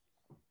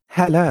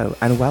Hello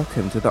and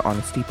welcome to the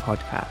Honesty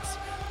Podcast.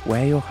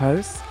 We're your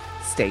hosts,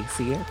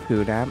 Stacey,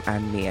 Poonam,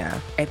 and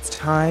Mia. It's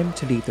time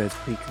to leave those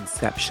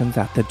preconceptions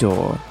at the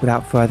door.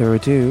 Without further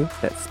ado,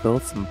 let's spill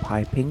some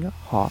piping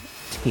hot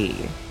tea.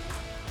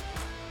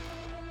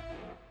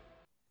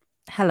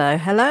 Hello,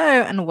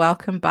 and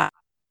welcome back to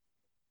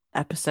the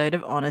episode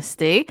of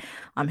Honesty.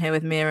 I'm here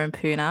with Mia and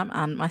Poonam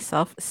and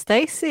myself,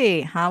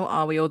 Stacey. How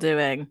are we all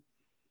doing?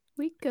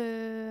 We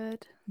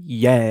good.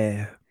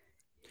 Yeah.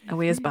 Are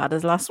we as bad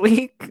as last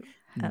week?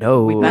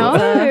 No. We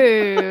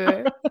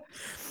better? No.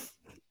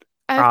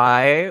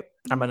 I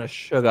am on a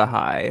sugar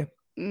high.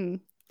 I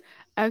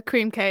have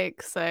cream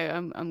cake, so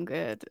I'm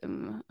good.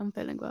 I'm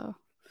feeling well.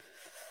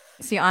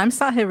 See, I'm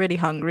sat here really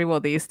hungry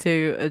while these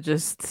two are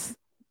just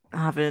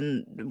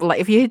having, like,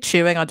 if you hear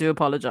chewing, I do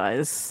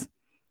apologize.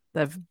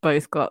 They've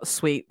both got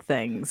sweet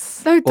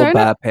things. No, Or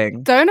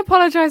burping. don't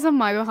apologize on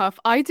my behalf.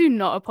 I do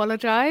not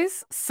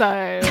apologize.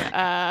 So,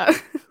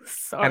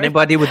 sorry.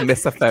 Anybody with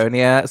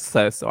misophonia,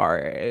 so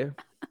sorry.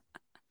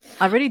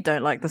 I really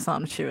don't like the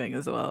sound of chewing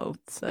as well.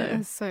 So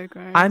It's so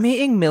gross. I'm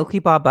eating Milky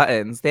Bar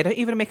buttons. They don't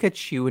even make a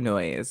chew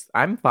noise.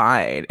 I'm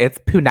fine. It's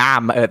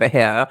Poonam over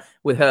here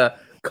with her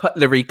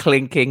cutlery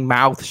clinking,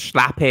 mouth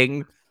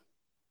slapping.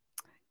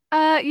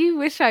 You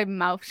wish I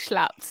mouth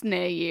slapped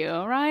near you,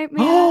 all right,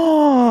 Mia?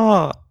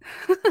 Oh,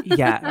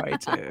 yeah, I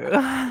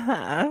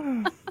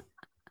do.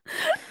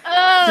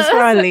 Just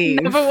before I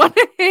leave. Never want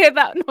to hear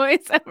that noise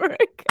ever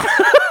again.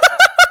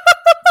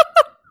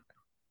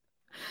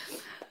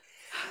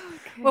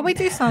 Well, we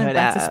do sound Hello.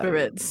 better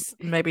spirits,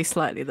 maybe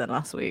slightly than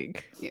last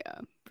week. Yeah,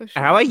 for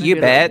sure. How are you,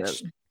 Maybe a little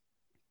bitch? bit.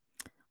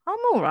 I'm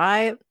all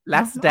right.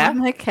 Less I'm death?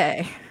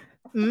 okay.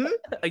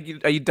 Are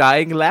you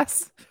dying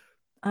less?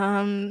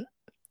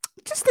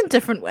 Just in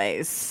different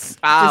ways.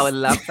 Oh, I Just-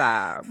 love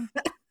that.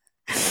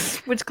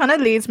 Which kind of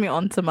leads me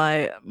on to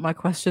my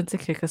question to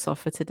kick us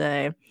off for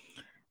today.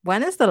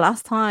 When is the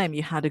last time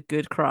you had a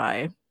good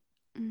cry?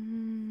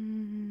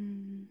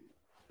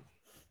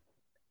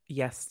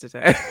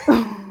 Yesterday.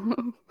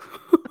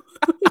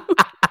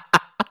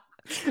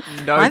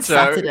 No Mine's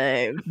joke.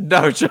 Saturday.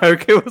 No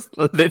joke. It was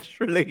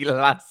literally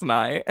last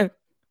night.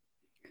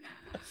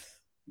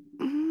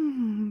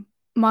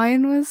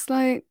 Mine was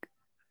like,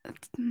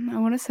 I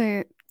want to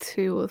say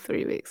 2 or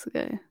 3 weeks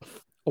ago.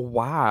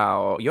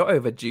 Wow, you're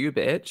overdue,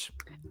 bitch.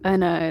 I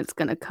know it's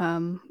gonna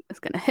come. It's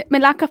gonna hit me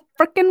like a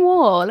freaking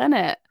wall, isn't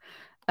it?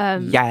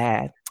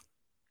 Yeah.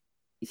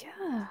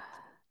 Yeah.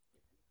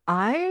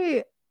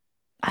 I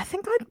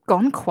think I'd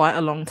gone quite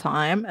a long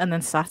time, and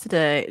then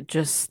Saturday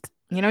just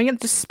it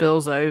just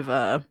spills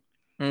over,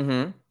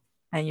 Mm-hmm.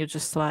 and you're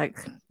just like,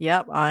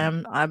 "Yep,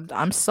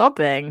 I'm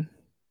sobbing."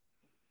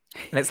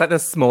 And it's like the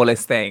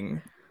smallest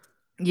thing.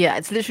 Yeah,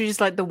 it's literally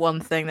just like the one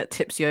thing that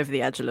tips you over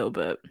the edge a little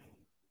bit.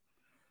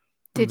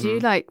 Did you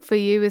like, for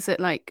you, is it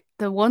like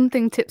the one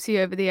thing tips you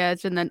over the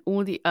edge and then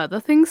all the other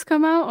things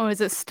come out, or is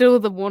it still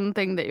the one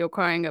thing that you're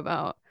crying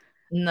about?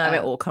 No,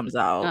 it all comes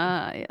out.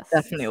 Yes.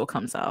 Definitely all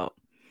comes out.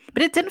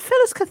 But it didn't feel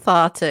as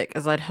cathartic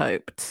as I'd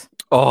hoped.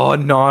 Oh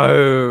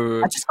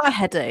no. I just got a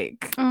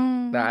headache.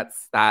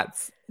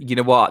 That's you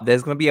know what?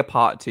 There's gonna be a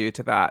part 2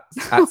 to that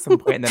at some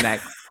point in the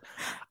next.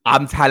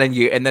 I'm telling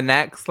you, in the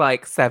next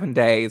like 7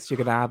 days, you're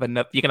gonna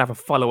have a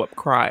follow-up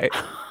cry.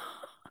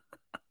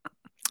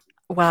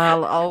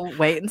 Well, I'll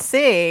wait and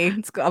see.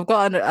 I've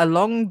got a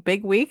long,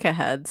 big week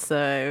ahead,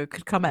 so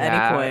could come at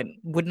Yeah. any point.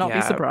 Would not be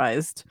Yeah.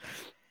 surprised.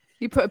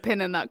 You put a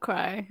pin in that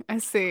cry. I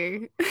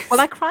see. Well,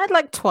 I cried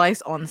like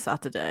twice on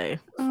Saturday.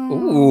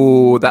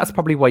 Ooh, that's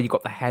probably why you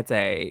got the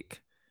headache.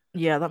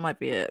 Yeah, that might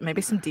be it.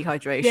 Maybe some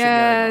dehydration.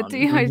 Yeah, going on.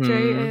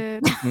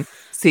 dehydrated.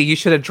 See, you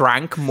should have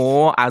drank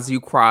more as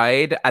you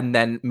cried, and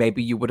then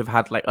maybe you would have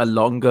had like a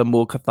longer,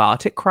 more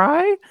cathartic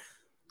cry.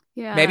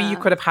 Yeah. Maybe you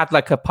could have had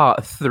like a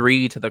part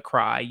 3 to the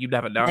cry. You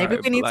never know. Maybe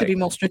we but, need to be like-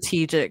 more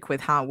strategic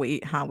with how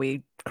we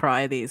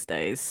cry these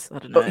days. I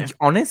don't know. But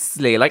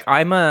honestly, like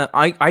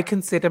I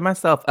consider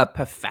myself a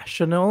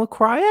professional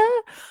crier.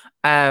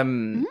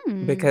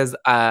 Because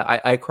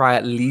I cry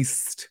at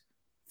least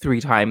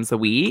 3 times a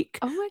week.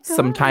 Oh my God.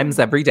 Sometimes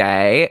every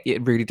day.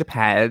 It really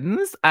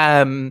depends.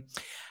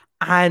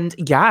 And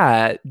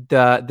yeah,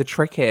 the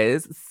trick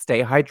is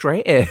stay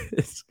hydrated.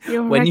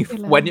 You're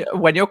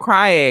when you're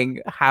crying,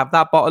 have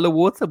that bottle of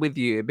water with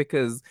you,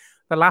 because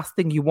the last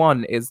thing you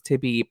want is to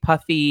be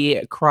puffy,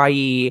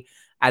 cryy,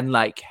 and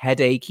like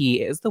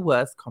headachy. It is the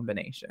worst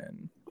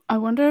combination. I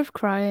wonder if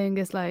crying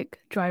is like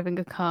driving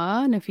a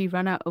car, and if you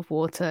run out of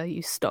water,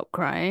 you stop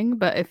crying.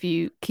 But if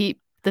you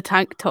keep the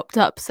tank topped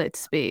up, so to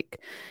speak,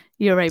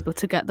 you're able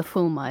to get the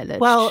full mileage.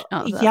 Well,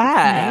 out of that.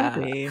 yeah,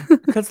 Maybe.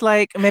 because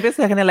like maybe it's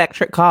like an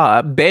electric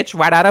car, bitch,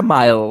 right out of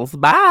miles.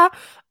 Bye.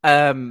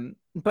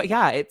 But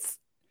yeah, it's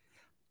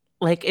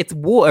like it's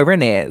water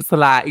in it. So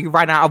like you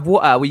run out of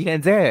water, what you gonna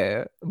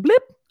do?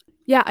 Blip.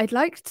 Yeah, I'd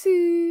like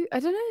to. I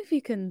don't know if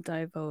you can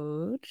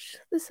divulge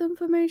this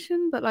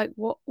information, but like,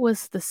 what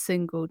was the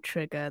single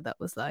trigger that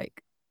was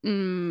like,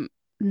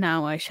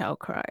 now I shall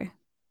cry?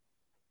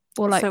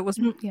 Or like, So it was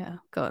yeah,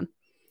 go on.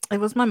 It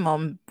was my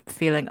mom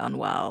feeling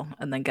unwell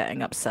and then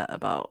getting upset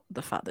about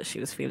the fact that she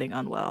was feeling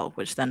unwell,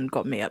 which then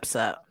got me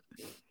upset.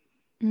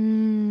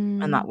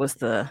 And that was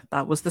the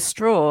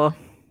straw.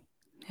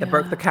 That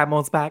broke the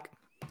camel's back.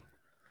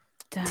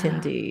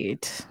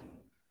 Indeed.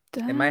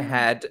 In my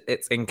head,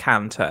 it's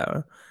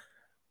Encanto.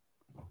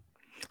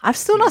 I've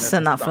still not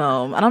seen that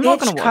film, and I'm not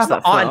going to watch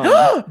that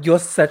film. You're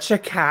such a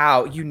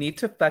cow. You need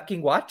to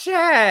fucking watch it.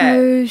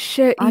 Oh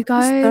shit, you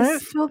guys! Just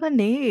don't feel the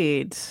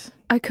need.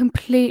 I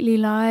completely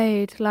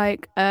lied.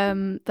 Like,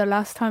 the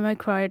last time I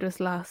cried was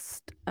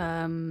last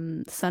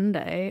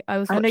Sunday.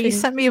 I know you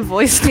sent me a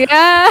voice.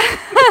 Yeah,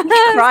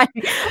 crying.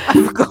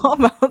 I forgot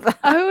about that.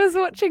 I was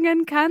watching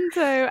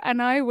Encanto,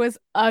 and I was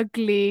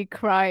ugly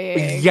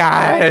crying.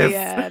 Yes. At the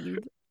end.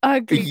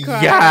 Ugly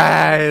crying.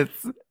 Yes.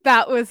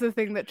 That was the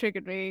thing that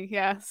triggered me.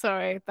 Yeah,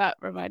 sorry, that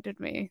reminded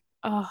me.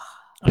 Oh,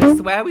 I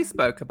swear we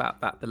spoke about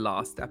that the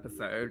last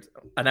episode,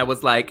 and I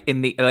was like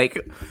in the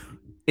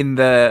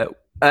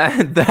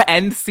the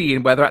end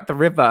scene where they're at the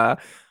river.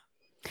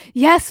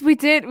 Yes, we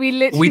did. We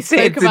literally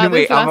spoke about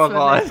this last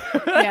one.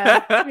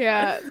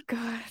 Yeah.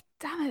 God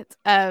damn it.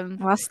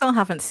 Well, I still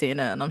haven't seen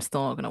it, and I'm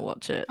still not gonna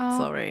watch it.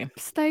 Sorry,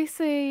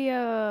 Stacey.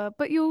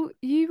 But you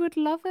would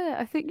love it.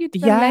 I think you'd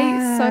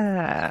relate so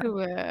much to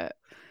it.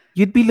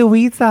 You'd be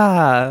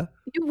Louisa.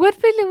 You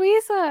would be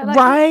Louisa, like,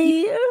 right?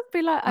 You'd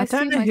be like, I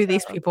don't know who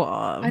these people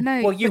are. I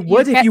know. Well, you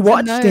would if you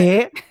watched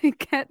it.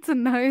 Get to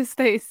know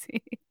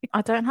Stacey.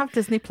 I don't have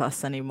Disney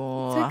Plus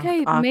anymore. It's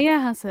okay. Mia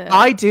has it.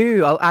 I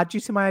do. I'll add you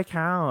to my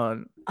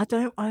account. I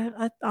don't.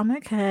 I'm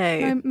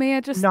okay. No,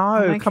 Mia just.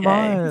 No, come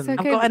on. It's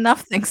okay. I've got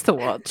enough things to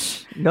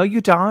watch. No,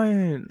 you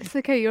don't. It's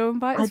okay. You're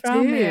invited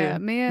around Mia.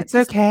 Mia, it's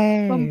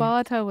okay.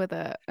 Bombard her with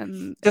it,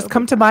 and just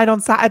come to mine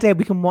on Saturday.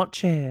 We can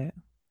watch it.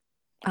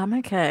 I'm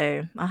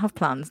okay. I have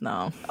plans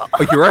now.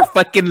 Oh, you're a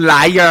fucking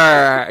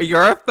liar.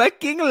 You're a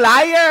fucking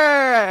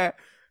liar.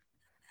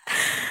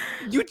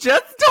 You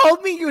just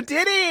told me you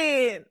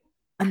didn't.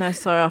 No,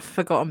 sorry, I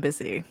forgot I'm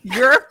busy.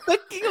 You're a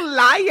fucking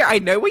liar. I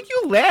know where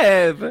you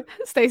live.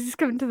 Stacey's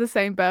coming to the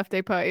same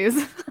birthday party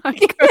as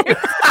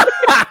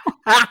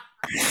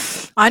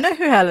I know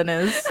who Helen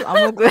is.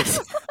 I'm all good.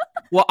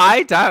 Well,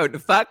 I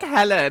don't. Fuck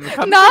Helen.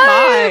 Come no, to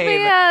mine.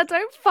 Mia,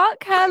 don't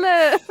fuck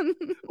Helen.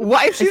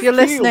 What if she's if you're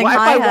cute? listening, what if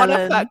hi, I want to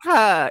Helen. fuck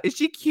her? Is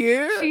she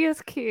cute? She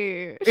is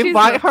cute.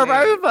 Invite her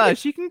over.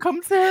 She can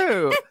come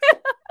too.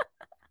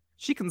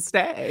 She can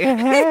stay.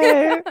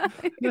 Hey.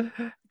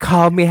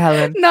 Call me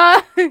Helen.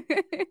 No.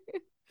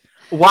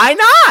 Why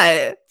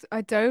not?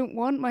 I don't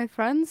want my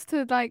friends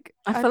to like.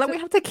 I feel like we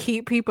have to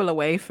keep people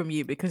away from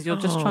you because you're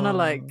just trying to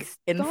like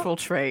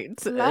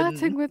infiltrate.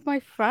 Flirting with my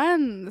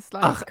friends.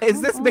 Like,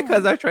 is this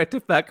because I tried to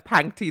fuck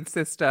Pankti's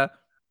sister?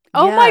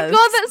 Oh my god,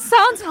 that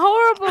sounds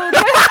horrible.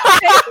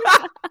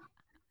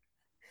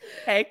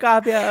 Hey,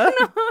 Kavya.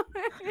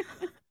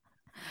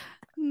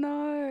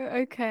 No,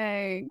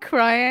 okay.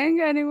 Crying,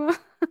 anyone?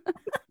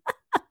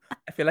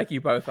 I feel like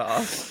you both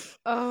are.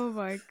 Oh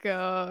my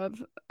god.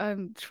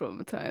 I'm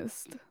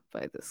traumatized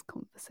by this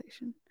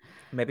conversation.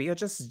 Maybe you're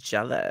just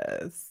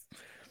jealous.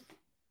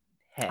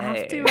 Hey. I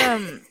have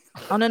to,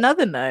 on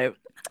another note,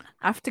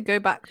 I have to go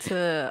back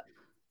to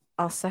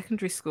our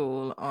secondary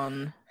school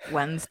on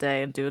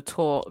Wednesday and do a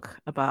talk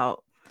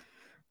about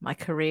my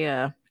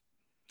career.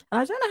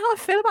 And I don't know how I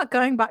feel about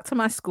going back to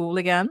my school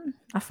again.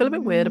 I feel a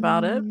bit weird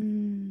about it.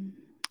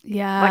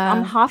 Yeah. Like,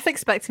 I'm half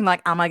expecting,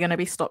 like, am I going to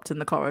be stopped in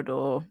the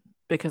corridor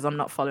because I'm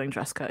not following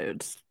dress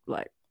codes?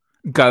 Like,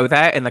 go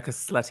there in like a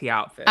slutty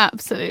outfit.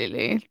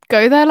 Absolutely.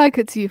 Go there like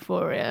it's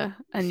Euphoria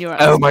and you're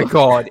Oh my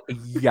god,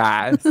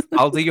 yes.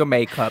 I'll do your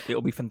makeup.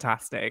 It'll be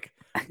fantastic.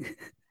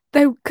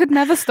 They could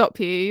never stop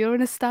you. You're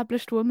an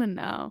established woman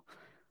now.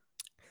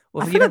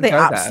 Well, I feel like they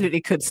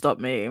absolutely could stop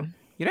me.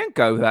 You don't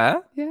go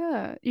there.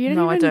 Yeah.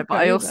 No, I don't. But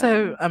I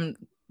also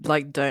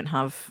like don't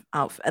have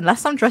outfit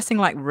unless I'm dressing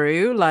like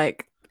Rue.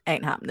 Like,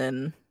 ain't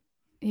happening.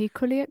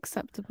 Equally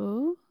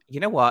acceptable. You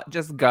know what?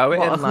 Just go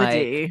in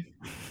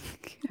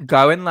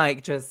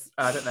like just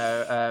I don't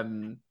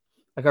know,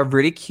 like a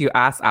really cute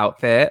ass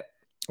outfit,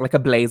 like a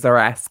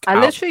blazer-esque. I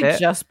literally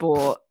just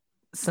bought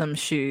some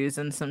shoes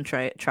and some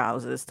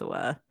trousers to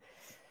wear.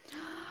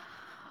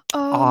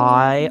 Oh,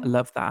 I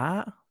love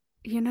that.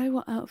 You know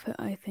what outfit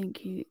I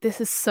think you...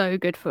 This is so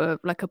good for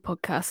like a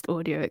podcast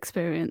audio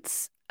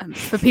experience.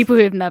 For people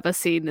who have never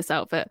seen this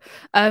outfit.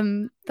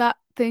 That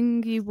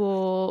thing you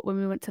wore when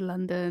we went to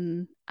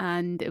London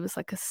and it was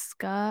like a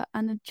skirt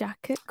and a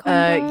jacket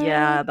combo.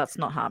 Yeah, that's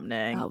not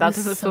happening. That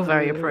doesn't feel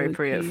very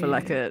appropriate for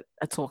like a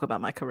talk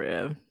about my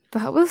career.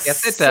 That was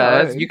Yes, it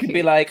does. You could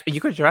be like, you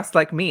could dress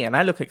like me and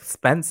I look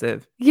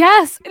expensive.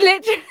 Yes,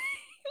 literally.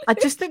 I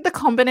just think the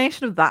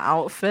combination of that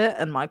outfit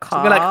and my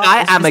car. Like,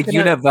 I am a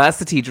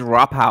university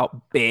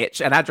dropout, bitch,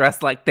 and I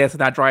dress like this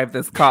and I drive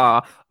this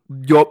car.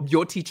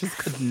 Your teachers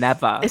could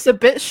never. It's a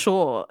bit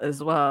short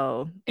as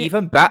well.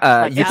 Even better.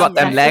 Like, you got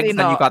them legs and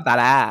you got that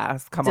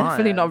ass. Come on.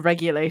 Definitely not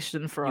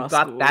regulation for our school.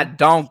 You got that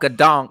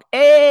donk-a-donk.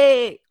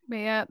 Hey!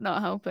 Mia,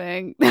 not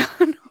helping.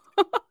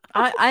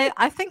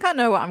 I think I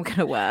know what I'm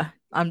gonna wear.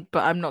 But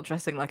I'm not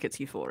dressing like it's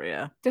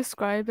Euphoria.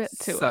 Describe it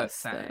to So us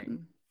same.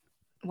 then.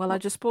 Well, I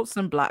just bought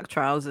some black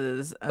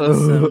trousers and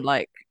some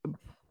like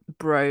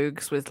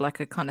brogues with like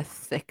a kind of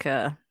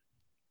thicker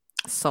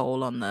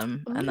sole on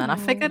them, and then I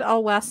figured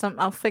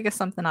I'll figure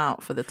something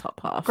out for the top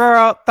half.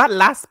 Girl, that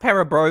last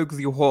pair of brogues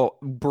you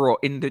brought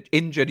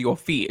injured your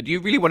feet. Do you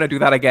really want to do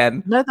that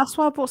again? No, that's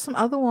why I bought some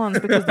other ones,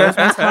 because those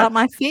ones hurt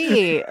my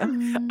feet.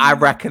 I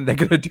reckon they're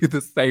gonna do the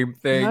same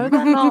thing. No,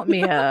 they're not,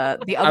 Mia.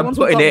 The other I'm ones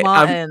were putting Doc it-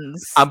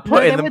 Martens. I'm putting no,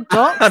 they them- were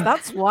Docs.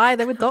 That's why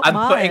they were Doc I'm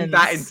Martens. putting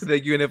that into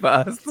the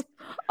universe.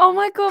 Oh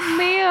my god,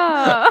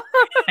 Mia!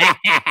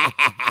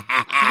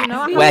 You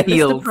know, I Wear have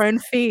heels. prone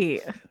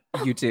feet.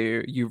 You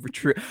do. You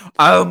retreat.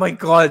 Oh my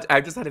god!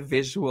 I just had a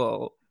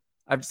visual.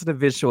 I've just had a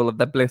visual of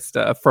the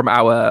blister from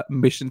our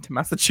mission to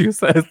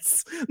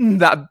Massachusetts.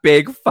 That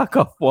big fuck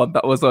off one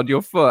that was on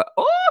your foot.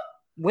 Oh!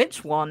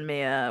 Which one,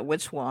 Mia?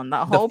 Which one?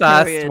 That The whole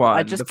first period, I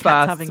one, just the kept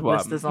first having one.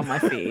 blisters on my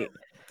feet.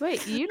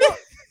 Wait, you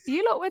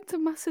lot went to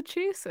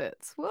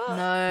Massachusetts? What?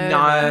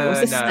 No, it was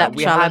a no, step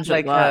we had, challenge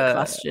like, at work a-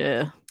 last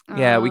year.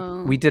 Yeah,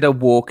 Oh. we did a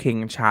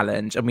walking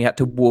challenge and we had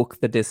to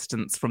walk the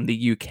distance from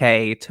the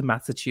UK to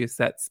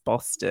Massachusetts,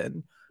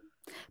 Boston.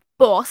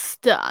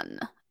 Boston.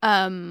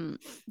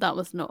 That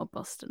was not a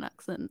Boston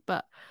accent,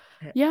 but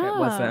yeah, It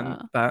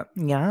wasn't, but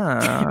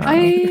yeah.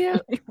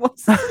 I It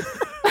was-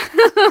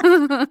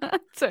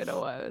 don't know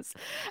what it was.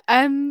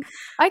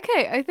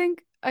 Okay, I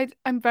think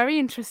I'm very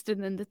interested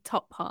in the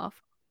top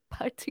half,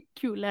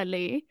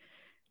 particularly.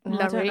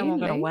 Well, I don't know what I'm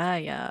gonna Larry. wear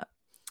yet.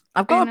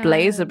 I've I got a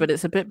blazer, know. but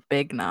it's a bit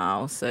big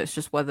now, so it's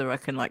just whether I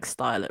can like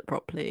style it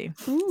properly.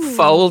 Ooh,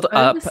 Fold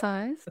up.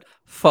 oversized.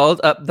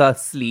 Fold up the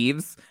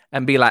sleeves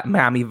and be like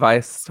Miami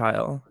Vice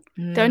style.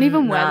 Don't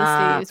even wear the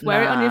Nah, sleeves.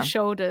 Wear it on your nah,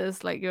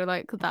 shoulders, like you're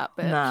like that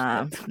bitch.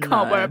 Nah, that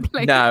can't wear a no.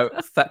 blazer. No,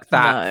 fuck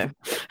that. No.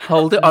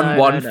 Hold it on No,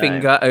 one no.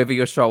 finger over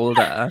your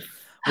shoulder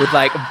with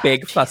like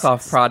big fuck off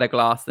Jesus. Prada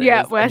glasses.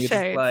 Yeah, wear and you're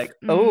just shades. like,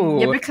 Mm. oh,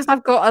 Yeah, because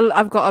I've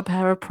got a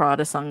pair of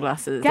Prada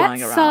sunglasses Get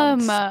lying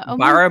around. some. Oh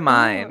borrow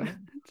my mine. God.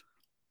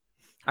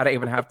 I don't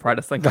even have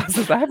Prada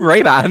sunglasses. I have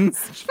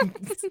Ray-Bans. That'll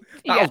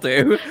Yeah.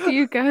 do.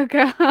 You go,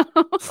 girl.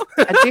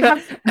 I do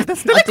have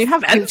still I do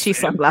have Gucci expensive.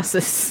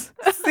 sunglasses,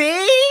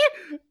 See?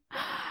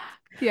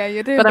 Yeah,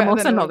 you're doing but I'm better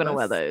also than not all going to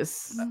of wear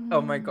us. those.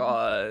 Oh my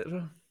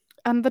god.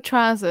 And the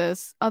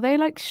trousers, are they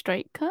like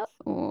straight cut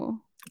or?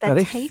 They're Are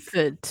they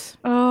tapered.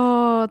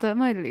 Oh, they're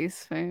my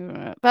least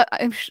favorite. But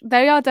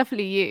they are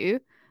definitely you.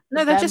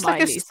 No, but they're just my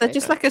like least they're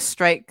just favourite. like a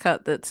straight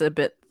cut that's a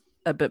bit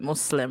more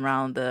slim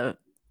around the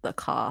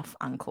calf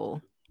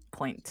ankle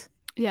point.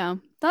 Yeah,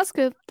 that's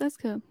good. That's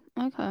good.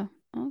 Okay.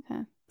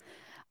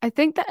 I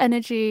think the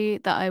energy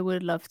that I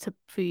would love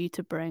for you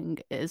to bring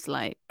is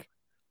like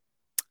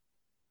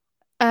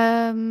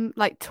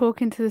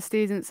talking to the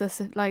students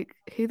as if, like,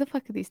 who the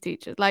fuck are these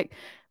teachers? Like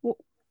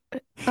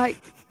I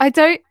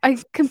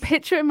can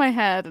picture it in my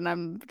head and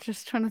I'm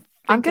just trying to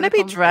I'm think going of to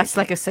the be dressed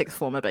like conversation. a sixth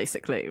former,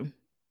 basically.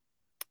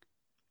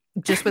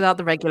 Just without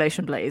the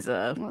regulation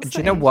blazer. What's Do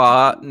you the know age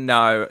what?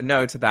 difference?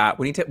 No to that.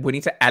 We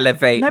need to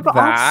elevate No, but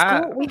that.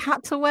 our school, we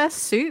had to wear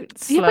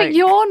suits. Yeah, like- but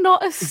you're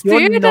not a You're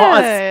student.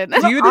 not a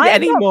student I'm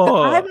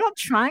anymore. I'm not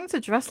trying to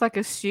dress like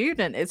a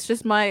student. It's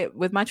just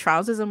with my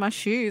trousers and my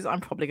shoes, I'm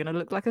probably going to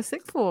look like a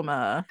sixth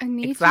former. I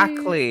need you-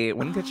 Exactly.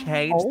 We need to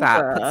change that.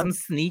 Put Older. some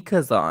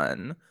sneakers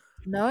on.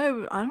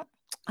 No, I don't.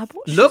 I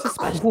bought Look shoes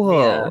especially cool.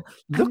 here.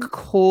 Look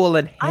cool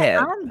and I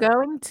hip. am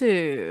going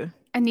to.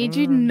 I need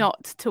you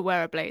not to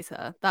wear a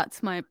blazer.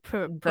 That's my Don't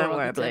wear a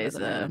prerogative at the blazer.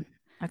 moment.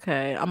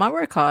 Okay, I might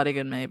wear a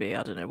cardigan. Maybe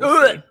I don't know.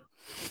 We'll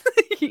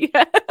see.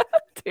 Yeah,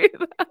 do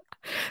that.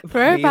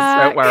 Throw Please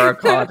back. don't wear a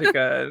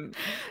cardigan.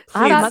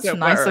 I have Please much don't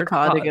wear nicer a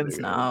cardigans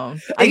cardigan. now.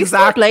 I used to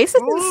wear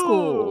blazers in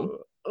school.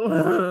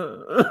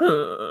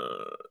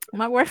 Ooh. I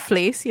might wear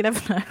fleece. You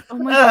never know. Oh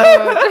my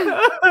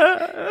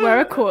god. Wear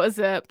a quarter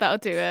zip. That'll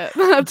do it.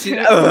 That'll Do you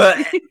do know-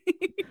 it.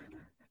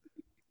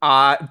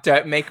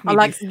 Don't make me I be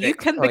like you sick,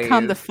 can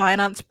become the please.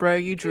 finance bro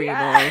you dream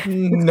Yeah. of.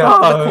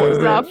 No.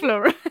 Ralph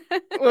Lauren.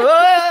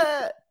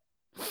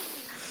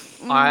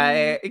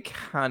 I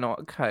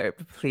cannot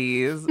cope.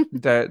 Please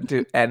don't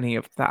do any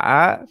of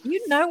that. You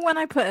know, when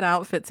I put an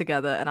outfit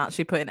together and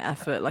actually put in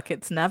effort, like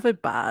it's never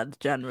bad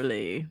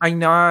generally. I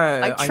know.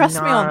 Like, I trust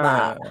me on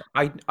that.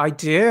 know.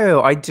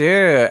 I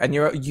do. And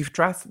you've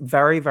dressed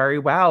very, very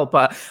well.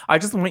 But I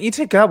just want you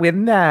to go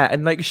in there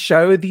and like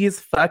show these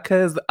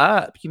fuckers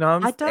up. You know what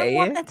I'm I don't saying?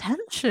 want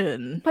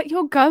attention. But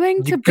you're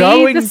going to You're be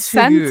going the to.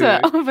 center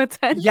of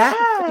attention. Yeah.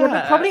 Yeah,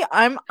 but probably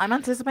I'm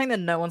anticipating that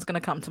no one's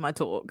gonna come to my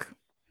talk.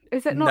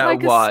 Is it not No,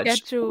 like watch. a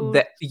schedule?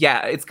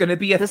 Yeah, it's gonna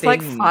be a There's thing.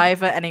 like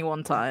 5 at any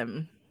one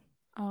time.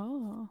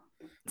 Oh.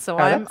 So Oh,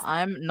 I'm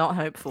that's- not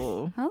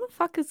hopeful. How the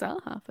fuck is that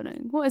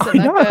happening? What is I it?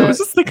 know, Like I was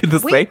just thinking the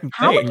Wait, same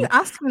how are thing. you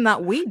asking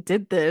that? We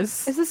did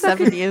this Is this like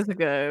 7 a- years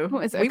ago.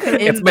 What is it, We okay. were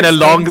in It's been the a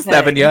long same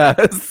 7 thing.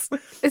 years.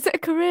 Is it a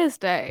careers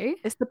day?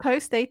 It's the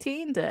post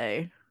 18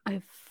 day.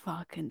 I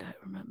fucking don't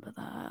remember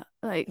that.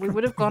 Like, We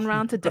would have gone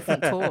round to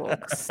different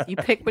talks. You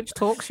pick which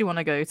talks you want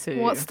to go to.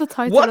 what's the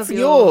title What's of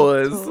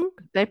your yours?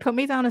 talk? They put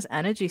me down as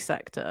energy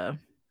sector.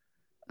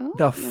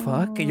 The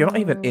fuck? You're not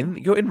even in.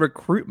 You're in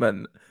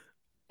recruitment.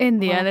 In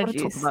the Well, I've gotta energy.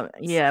 talk about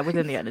yeah,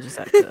 within the energy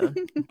sector.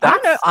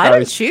 That's I so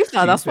don't choose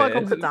that. That's what I got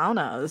stupid. put down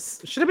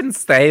as. Should have been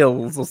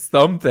sales or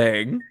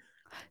something.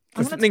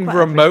 I'm Or gonna something talk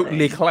about remotely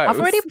everything. close. I've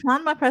already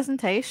planned my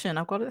presentation.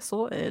 I've got it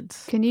sorted.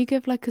 Can you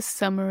give like a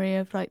summary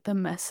of like the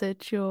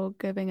message you're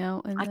giving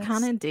out in I this?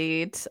 can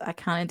indeed.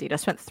 I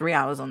spent 3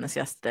 hours on this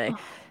yesterday. Oh,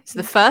 So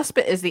the first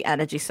bit is the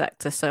energy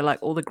sector. So like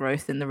all the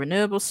growth in the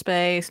renewable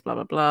space, blah,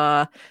 blah,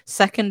 blah.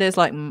 Second is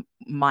like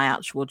my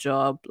actual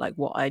job, like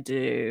what I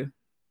do,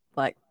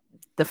 like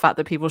the fact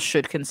that people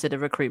should consider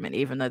recruitment,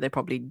 even though they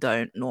probably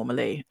don't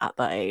normally at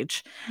that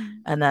age.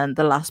 And then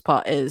the last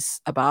part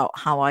is about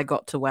how I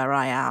got to where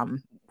I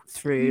am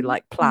through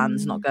like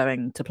plans not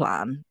going to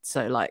plan.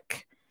 So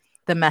like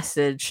the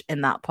message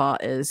in that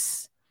part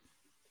is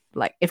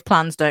like, if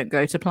plans don't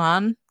go to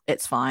plan,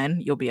 it's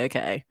fine. You'll be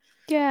okay.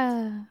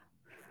 Yeah.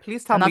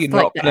 Please tell And me you're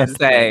that's, like, not the going to end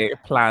say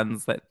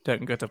plans that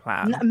don't go to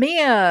plan.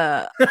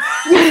 Mia,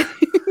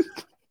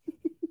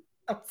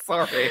 I'm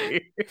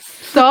sorry.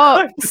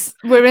 Stop.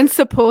 We're in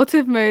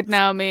supportive mode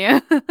now,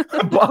 Mia.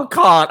 But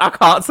I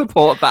can't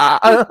support that.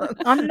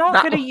 I'm not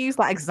That- going to use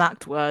that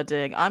exact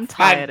wording. I'm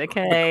tired, Thank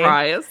okay? the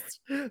Christ.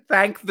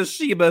 Thank the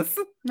Shebas.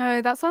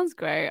 No, that sounds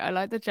great. I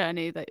like the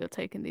journey that you're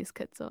taking these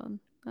kids on.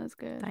 That's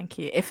good. Thank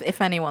you.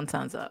 If anyone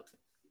turns up.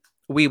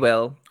 We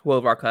will.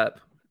 We'll rock up.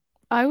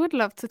 I would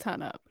love to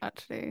turn up,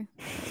 actually.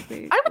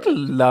 I would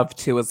love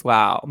to as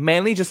well.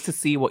 Mainly just to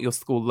see what your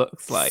school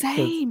looks like. 'cause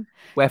Same.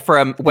 We're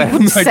from.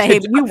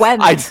 Same. You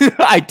went.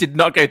 I did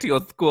not go to your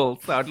school,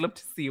 so I'd love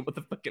to see what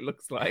the fuck it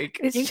looks like.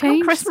 It's You can come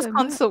changed Christmas so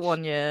concert much.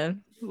 one year.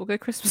 We'll go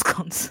Christmas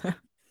concert.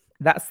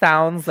 That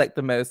sounds like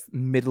the most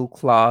middle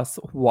class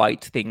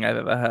white thing I've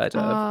ever heard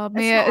of. Oh,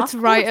 Mia, not- it's our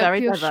school right is up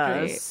very your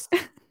diverse.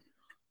 street.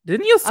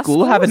 Didn't your Our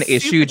school have school an was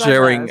issue super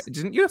during? diverse.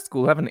 Didn't your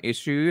school have an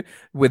issue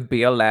with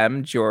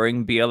BLM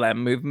during BLM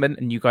movement,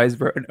 and you guys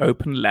wrote an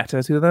open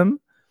letter to them?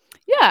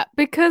 Yeah,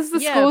 because the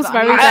Yeah, school's but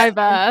I very mean,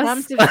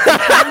 diverse.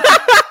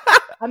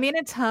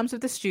 in terms of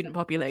the student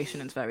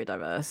population, it's very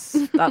diverse.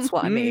 That's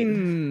what I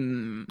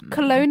mean.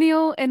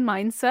 Colonial in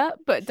mindset,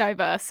 but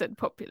diverse in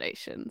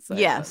population. So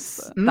Yes,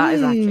 that's, that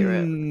is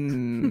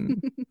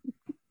accurate.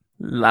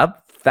 Love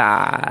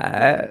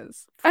that.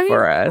 I mean,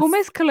 for us.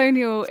 almost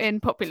colonial in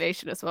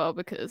population as well,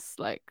 because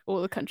like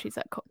all the countries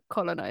that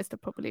colonized are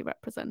probably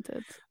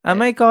represented. Oh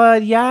my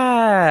god,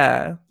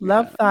 yeah.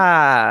 Love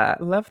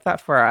that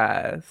for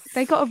us.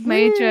 They got a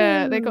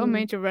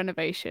major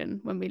renovation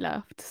when we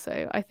left,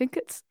 so I think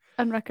it's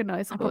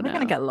unrecognizable We're now.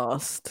 gonna get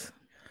lost.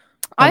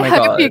 Oh I my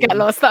hope you God. get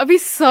lost. That'd be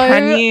so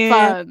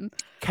fun.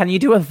 Can you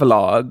do a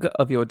vlog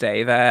of your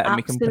day there and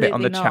we can put it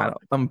on the Absolutely not.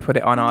 channel and put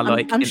it on our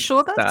I'm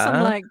sure that's some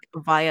Insta? like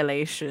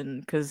violation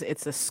because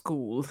it's a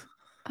school.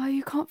 Oh,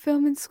 you can't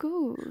film in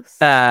schools.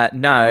 No,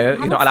 I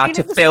you're not allowed haven't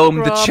to seen it film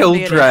the probably an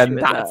children. issue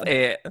with That's that.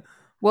 it.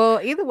 Well,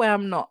 either way,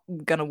 I'm not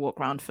gonna walk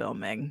around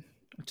filming.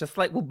 Just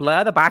like we'll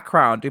blur the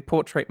background, do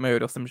portrait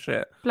mode or some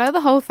shit. Blur the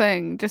whole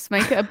thing. Just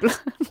make it a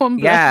one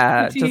blur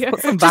Yeah, video. just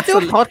put some Just do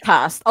a Vaseline.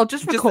 podcast. I'll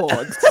just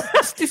record.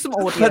 Just do some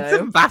Put audio.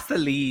 some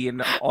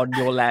Vaseline on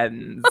your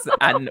lens,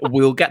 and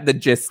we'll get the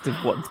gist of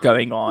what's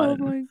going Oh on.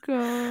 my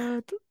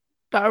god.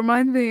 That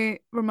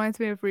reminds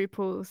me of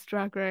RuPaul's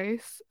Drag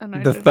Race, and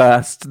I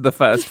the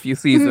first few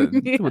seasons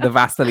with the Yeah.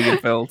 Vaseline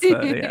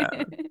filter. Yeah.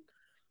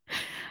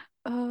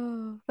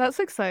 Oh, that's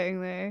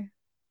exciting though.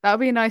 That would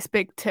be a nice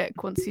big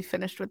tick once you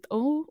finished with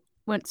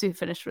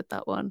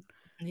that one.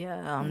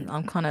 Yeah,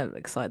 I'm kind of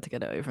excited to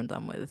get it over and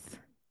done with.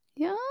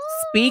 Yeah.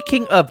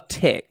 Speaking of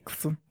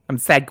ticks, I'm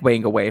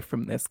segueing away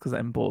from this because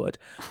I'm bored.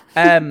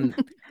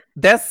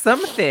 There's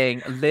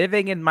something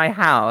living in my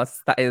house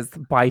that is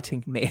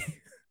biting me,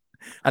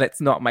 and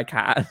it's not my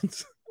cat.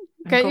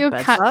 Get Got your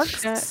bed cat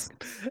bugs? checked.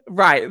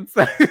 Right.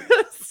 So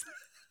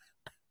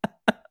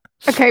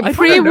Okay, I don't know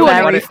pre-warning.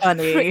 what Very it-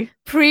 funny.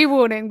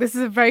 Pre-warning. This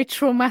is a very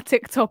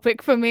traumatic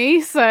topic for me.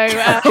 So,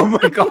 oh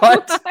my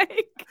god.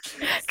 like,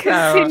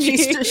 So-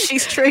 continue.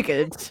 She's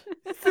triggered.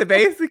 So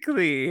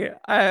basically,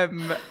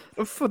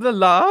 for the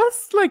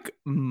last like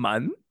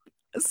month,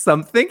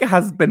 something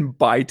has been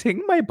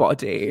biting my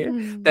body.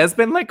 Mm. There's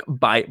been like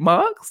bite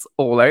marks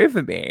all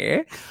over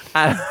me.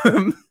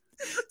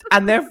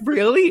 And they're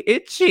really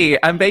itchy.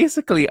 And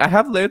basically, I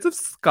have loads of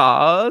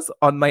scars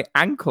on my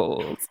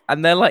ankles.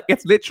 And they're like,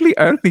 it's literally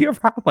only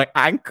around my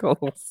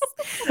ankles.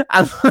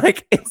 And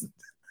like, it's.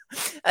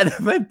 And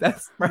my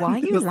best friend Why are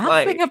you was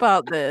laughing like,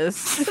 about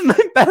this? my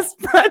best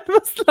friend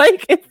was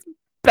like, it's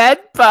bed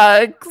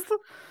bugs.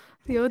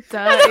 You're And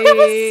I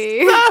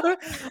dirty.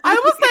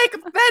 was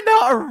like, they're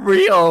not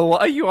real.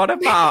 What are you on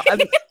about?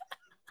 And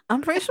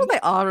I'm pretty sure they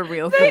are a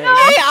real they thing.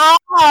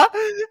 are.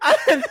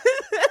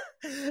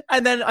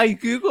 And then I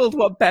googled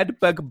what bed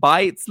bug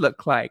bites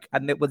look like,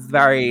 and it was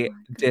very Oh my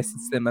God.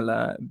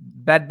 dissimilar.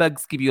 Bed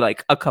bugs give you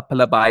like a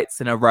couple of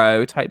bites in a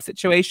row type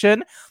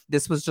situation.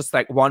 This was just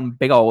like one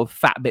big old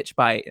fat bitch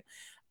bite.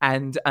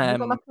 And You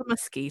got like a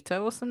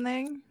mosquito or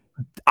something?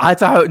 I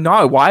don't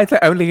know. Why is it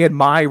only in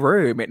my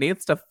room? It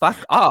needs to fuck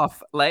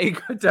off.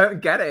 Like, I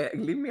don't get it.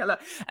 Leave me alone.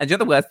 And you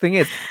know the worst thing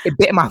is, it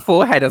bit my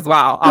forehead as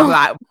well. I'm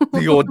like,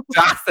 the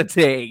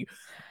audacity.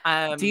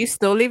 Do you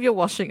still leave your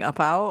washing up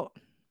out?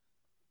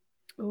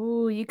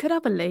 Oh, you could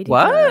have a ladybird.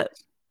 What?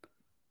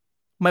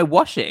 My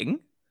washing?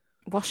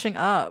 Washing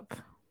up.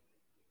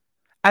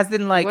 As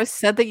in, You like, always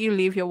said that you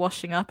leave your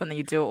washing up and then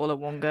you do it all at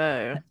one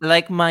go.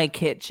 like my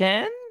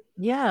kitchen?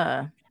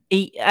 Yeah.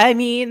 I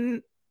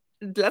mean,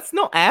 let's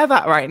not air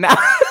that right now.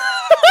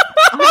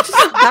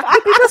 That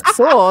could be the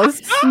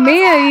source.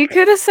 Mia, you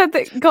could have said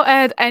that got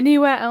aired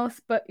anywhere else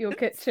but your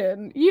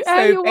kitchen. You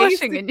air your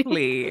washing in your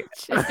basically-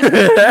 kitchen.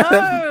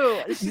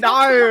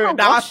 No,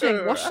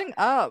 No, washing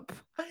up.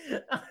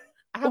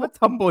 I have a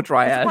tumble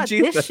dryer. My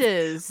Jesus.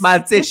 dishes. My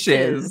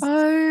dishes.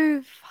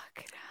 Oh,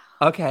 fucking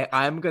hell. Okay,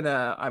 I'm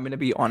gonna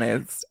be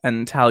honest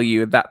and tell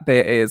you that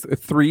there is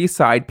 3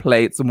 side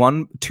plates,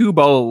 2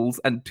 bowls,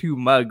 and 2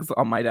 mugs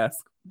on my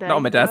desk. Not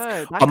on my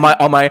desk. On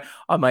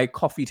my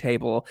coffee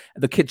table.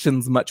 The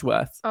kitchen's much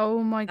worse.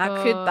 Oh my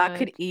god. That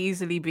could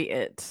easily be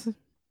it.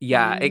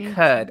 Yeah, it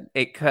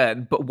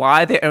could. But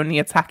why are they only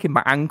attacking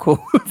my ankles?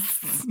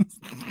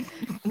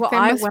 Well,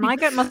 I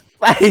get my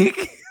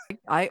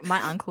my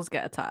ankles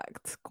get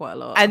attacked quite a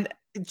lot. And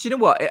do you know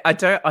what? I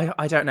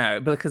don't know,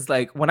 because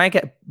like when I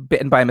get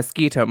bitten by a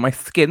mosquito, my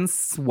skin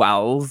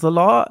swells a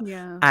lot.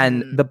 Yeah.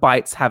 And the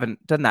bites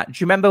haven't done that. Do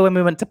you remember when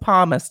we went to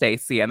Palma,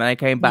 Stacey, and then I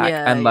came back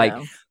and like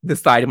the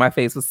side of my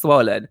face was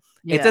swollen?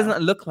 Yeah. It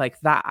doesn't look like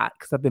that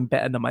because I've been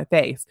bitten on my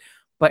face,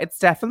 but it's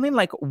definitely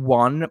like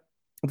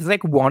there's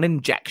like one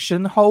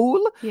injection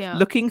hole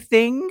looking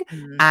thing.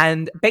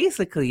 And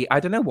basically, I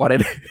don't know what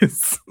it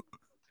is.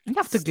 You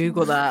have to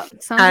Google that.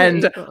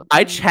 And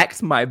I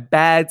checked my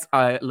beds.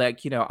 I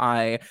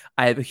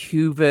have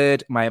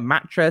hoovered my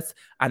mattress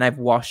and I've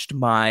washed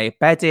my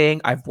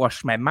bedding. I've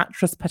washed my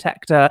mattress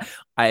protector.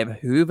 I've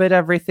hoovered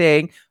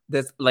everything.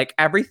 There's like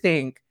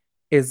everything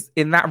is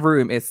in that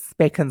room is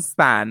spick and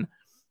span.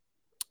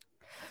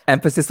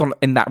 Emphasis on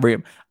in that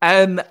room.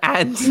 And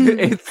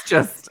it's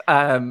just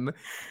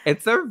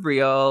it's a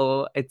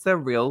real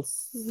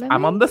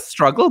I'm on the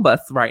struggle bus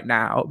right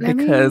now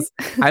because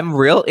I'm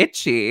real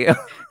itchy.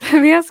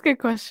 Let me ask a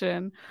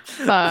question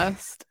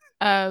first.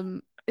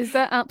 Is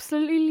there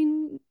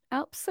absolutely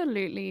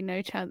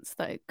no chance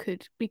that it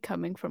could be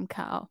coming from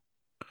Cal?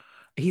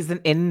 He's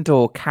an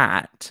indoor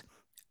cat.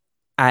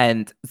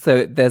 And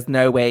so there's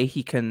no way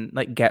he can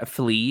like get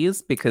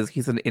fleas because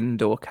he's an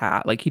indoor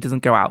cat. Like he doesn't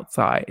go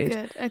outside.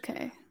 Good.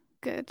 Okay.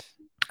 Good.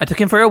 I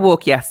took him for a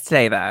walk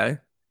yesterday though,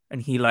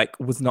 and he like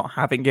was not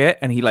having it,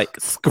 and he like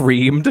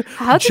screamed,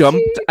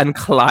 jumped, and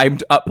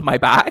climbed up my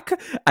back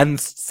and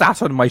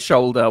sat on my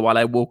shoulder while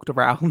I walked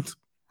around.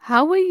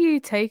 How were you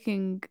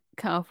taking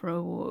Cal for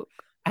a walk?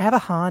 I have a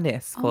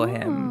harness for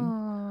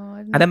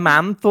him, and a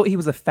man thought he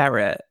was a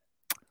ferret.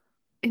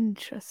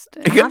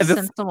 Interesting. I've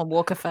seen someone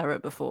walk a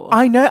ferret before.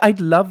 I know. I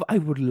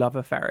would love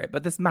a ferret,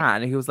 but this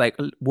man, he was like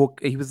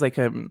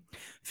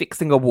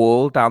fixing a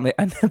wall down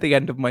at the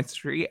end of my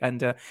street,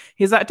 and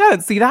he's like,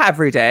 "Don't see that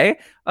every day."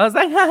 I was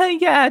like,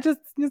 "Yeah,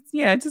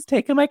 just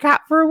taking my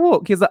cat for a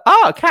walk." He's like,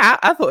 "Oh, cat?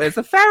 I thought it was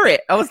a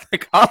ferret." I was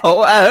like,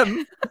 "Oh,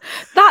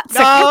 that's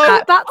no. a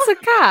cat. That's a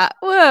cat."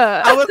 What?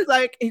 I was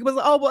like, he was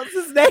like, "Oh, what's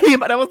his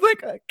name?" And I was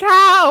like,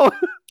 "Cow."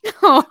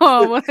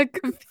 Oh, what a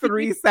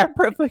 3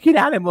 separate fucking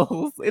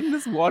animals in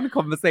this one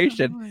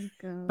conversation. Oh my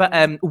God. But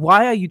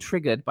why are you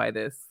triggered by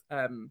this,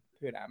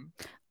 Poonam?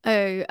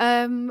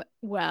 Oh,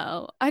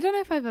 well, I don't know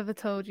if I've ever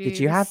told you. Did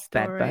you have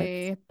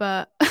story,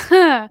 but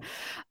yeah,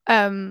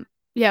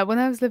 when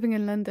I was living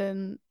in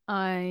London,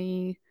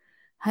 I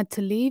had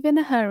to leave in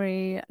a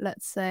hurry,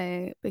 let's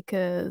say,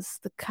 because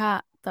the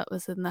cat that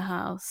was in the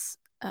house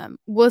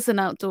was an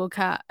outdoor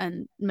cat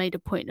and made a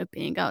point of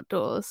being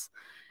outdoors.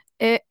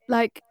 It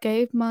like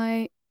gave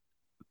my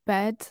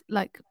bed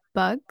like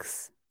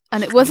bugs,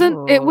 and it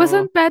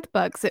wasn't bed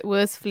bugs, it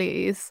was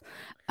fleas.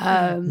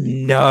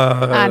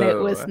 No, and it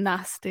was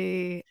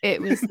nasty.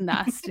 And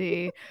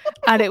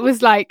it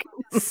was like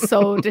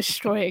so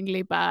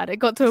destroyingly bad. It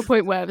got to a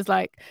point where it was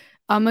like,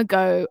 I'm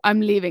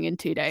leaving in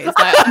 2 days. Like,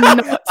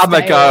 I'm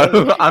gonna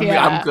go.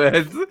 I'm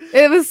good.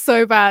 It was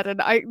so bad,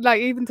 and I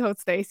like even told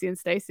Stacey, and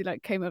Stacey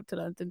like came up to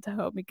London to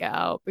help me get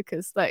out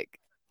because like.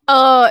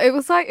 Oh, it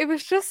was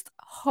just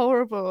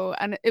horrible,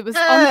 and it was.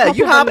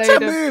 You have to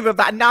move with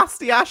that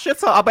nasty ass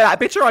shit. I'll be like,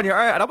 bitch, you're on your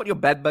own. I don't want your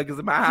bed buggers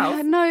in my house.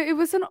 Yeah, no, it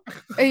wasn't.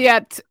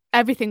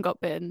 Everything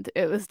got binned.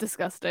 It was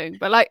disgusting,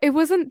 but like, it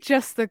wasn't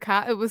just the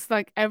cat. It was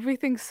like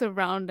everything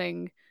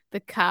surrounding the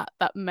cat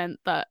that meant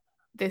that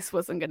this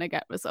wasn't going to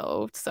get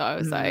resolved. So I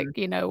was like,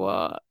 you know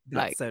what?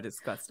 That's like, so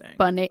disgusting.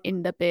 Bun it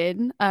in the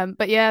bin.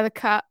 But yeah, the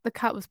cat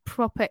was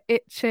proper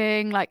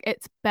itching. Like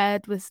its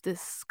bed was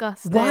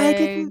disgusting. Why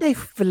didn't they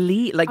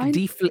flee? Like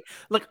deflate?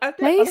 Like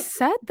they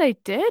said they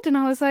did, and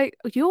I was like,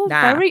 you're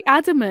very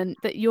adamant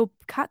that your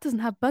cat doesn't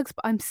have bugs,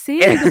 but I'm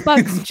seeing the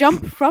bugs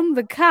jump from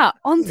the cat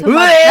onto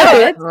my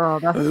bed. Oh,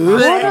 that's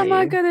what am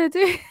I gonna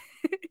do?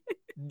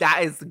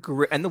 That is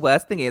great. And the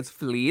worst thing is,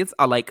 fleas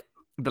are like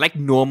they're like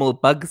normal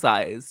bug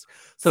sized,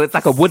 so it's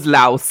like a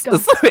woodlouse. So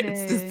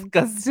it's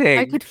disgusting.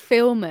 I could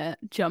film it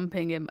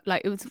jumping in,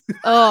 like it was.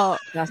 Oh,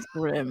 That's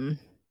grim.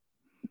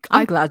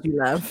 I'm glad you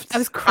left. I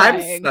was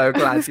crying. I'm so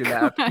glad you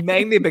left. Crying.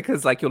 Mainly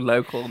because like you're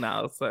local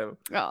now, so.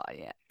 Oh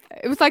yeah,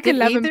 it was like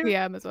 11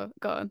 p.m. as well.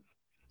 Go on.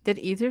 Did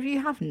either of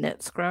you have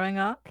knits growing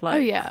up? Oh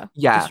yeah.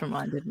 Just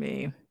reminded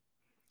me.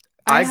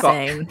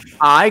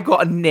 I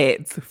got a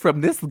knit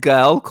from this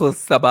girl called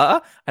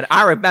Summer, and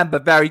I remember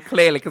very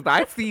clearly because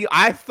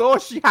I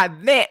thought she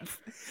had knits,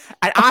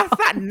 and I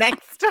sat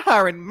next to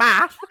her in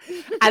math,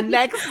 and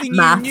next thing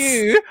you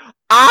knew,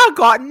 I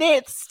got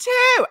knits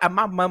too. And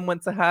my mum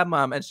went to her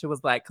mum, and she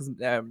was like, because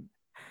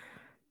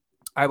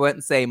I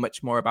won't say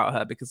much more about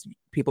her because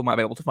people might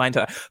be able to find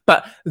her.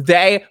 But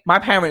my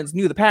parents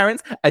knew the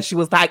parents, and she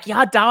was like,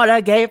 "Your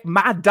daughter gave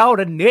my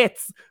daughter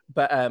knits."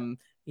 But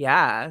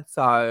yeah,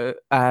 so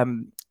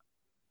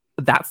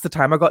that's the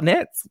time I got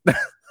knits.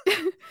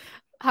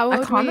 How old I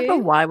can't remember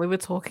why we were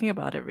talking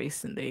about it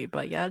recently,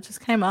 but yeah, it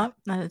just came up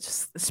and it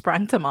just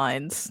sprang to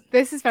mind.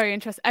 This is very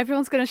interesting.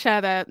 Everyone's going to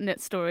share their knit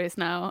stories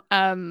now.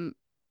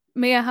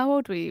 Mia, how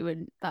old were you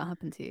when that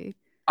happened to you?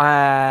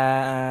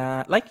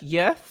 Like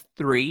year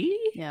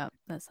 3. Yeah,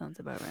 that sounds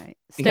about right.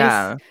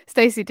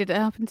 Stacey, did it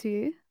happen to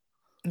you?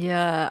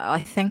 Yeah,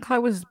 I think I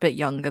was a bit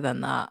younger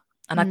than that.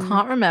 And I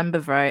can't remember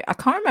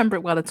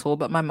it well at all,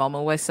 but my mom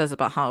always says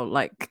about how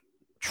like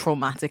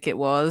traumatic it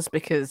was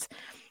because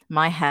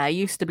my hair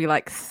used to be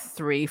like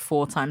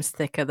 3-4 times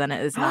thicker than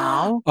it is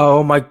now.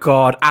 Oh my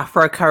god,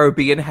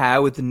 Afro-Caribbean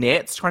hair with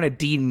knits, trying to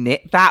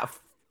de-knit that.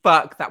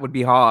 Fuck, that would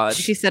be hard.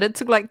 She said it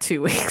took like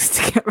 2 weeks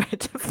to get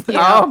rid of them.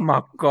 Oh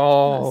my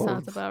god. That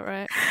sounds about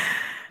right.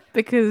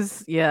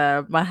 Because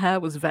yeah, my hair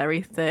was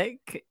very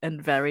thick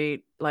and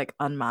very like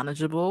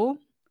unmanageable.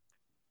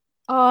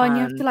 Oh, and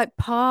you have to like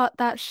part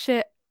that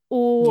shit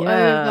all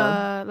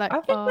over. Like,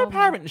 I think my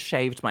parents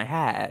shaved my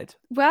head.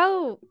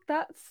 Well,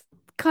 that's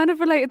kind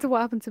of related to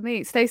what happened to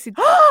me. Stacey.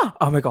 Oh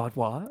my god,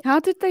 what? How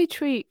did they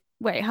treat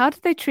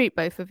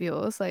both of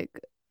yours?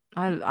 Like,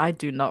 I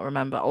do not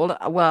remember.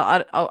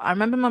 I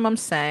remember my mum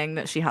saying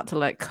that she had to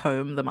like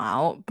comb them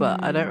out,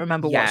 but I don't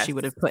remember what she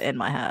would have put in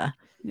my hair.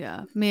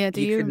 Yeah, Mia,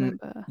 do you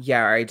remember?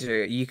 Yeah, I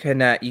do. You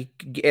can.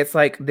 It's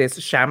like this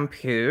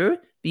shampoo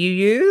you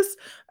use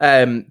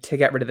to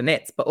get rid of the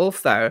knits, but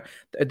also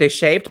they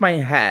shaved my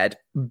head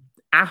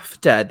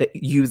after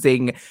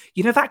using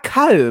that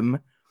comb.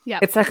 Yeah,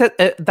 it's like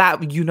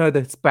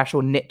the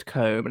special knit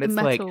comb, and it's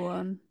metal like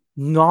one.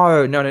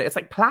 No, it's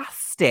like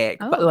plastic,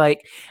 but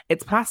like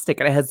it's plastic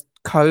and it has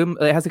comb.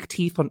 It has like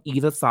teeth on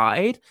either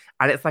side,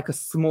 and it's like a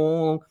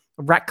small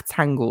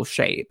rectangle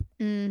shape.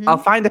 Mm-hmm. I'll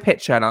find a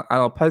picture and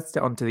I'll post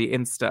it onto the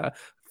Insta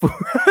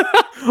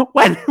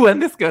when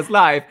this goes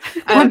live.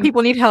 When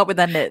people need help with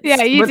their knits.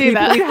 Yeah, you do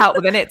that. People need help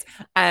with their knits.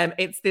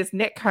 It's this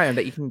knit comb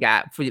that you can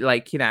get for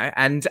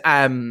and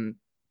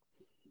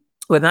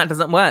when that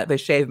doesn't work, they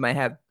shave my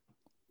head.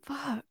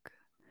 Fuck.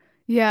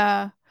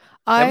 Yeah.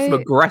 That was some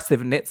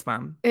aggressive knits,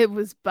 man. It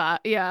was bad,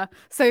 yeah.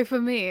 So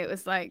for me, it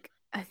was like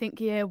I think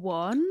year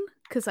 1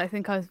 because I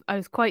think I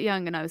was quite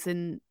young and I was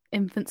in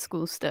infant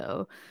school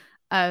still.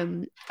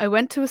 I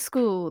went to a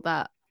school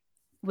that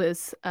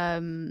was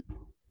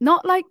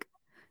not like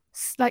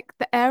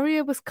the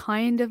area was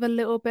kind of a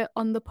little bit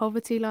on the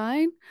poverty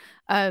line.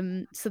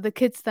 So the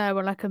kids there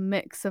were like a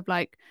mix of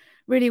like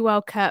really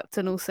well kept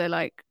and also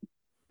like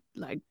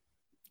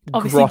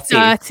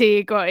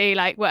obviously grotty,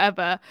 like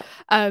whatever.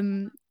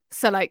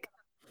 So like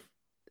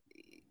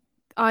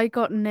I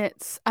got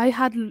knits. I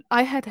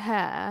had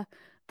hair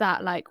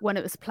that like when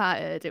it was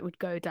plaited it would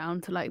go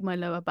down to like my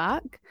lower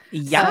back.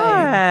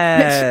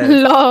 Yeah.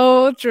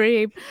 Lol,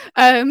 dream.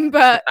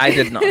 But I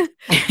did not.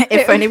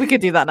 If only we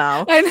could do that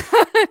now. I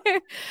know.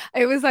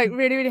 It was like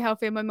really, really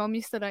healthy. And my mom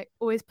used to like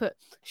always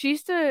she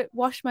used to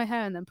wash my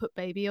hair and then put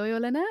baby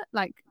oil in it.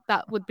 Like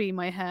that would be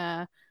my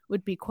hair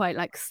would be quite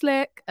like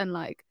slick and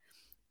like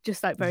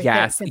just like very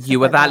yes, you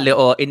were that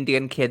little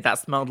Indian kid that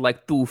smelled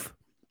like tooth.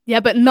 Yeah,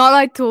 but not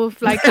like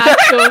tooth, like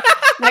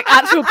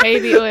actual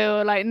baby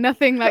oil, like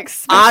nothing like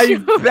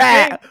special.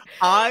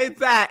 I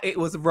bet it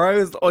was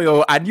rose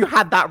oil and you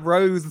had that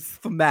rose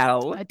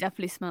smell. I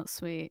definitely smelled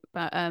sweet,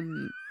 but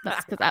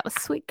that's because I was a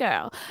sweet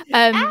girl.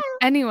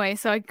 Anyway,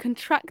 so I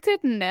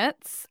contracted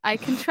knits. I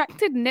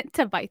contracted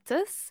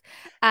knitivitis,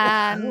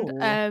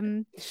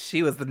 and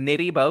she was the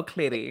nitty bo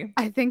clitty.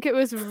 I think it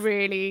was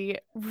really,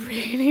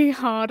 really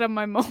hard on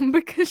my mom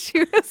because she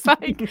was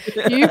like,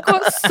 "You've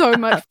got so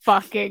much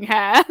fucking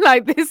hair.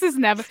 Like this is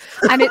never."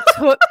 And it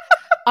took.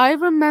 I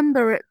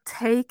remember it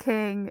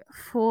taking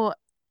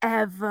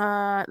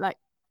forever, like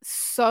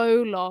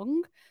so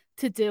long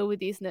to deal with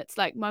these knits.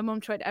 Like my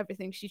mom tried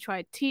everything. She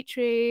tried tea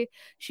tree.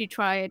 She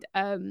tried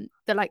the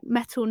like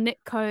metal knit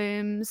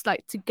combs,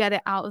 like to get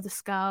it out of the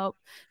scalp.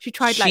 She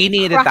tried like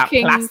needed that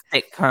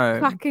plastic comb,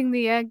 cracking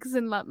the eggs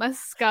in like my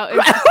scalp. It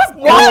was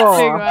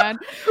disgusting, man.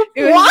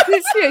 It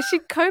was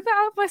she'd comb it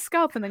out of my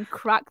scalp and then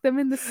crack them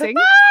in the sink.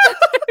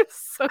 It was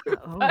so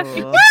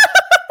funny.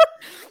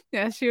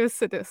 Yeah, she was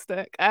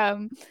sadistic.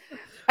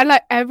 And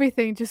like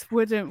everything just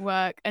wouldn't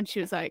work. And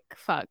she was like,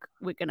 fuck,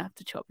 we're gonna have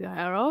to chop your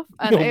hair off.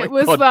 And Oh my it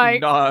was God,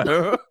 like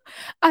no.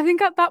 I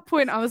think at that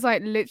point I was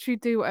like, literally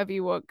do whatever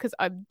you want because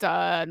I'm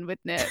done with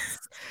Nits.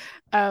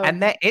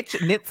 And they're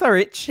itchy. Nits are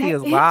itchy They're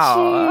as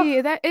well.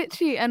 itchy. They're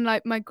itchy. And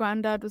like my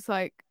granddad was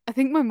like, I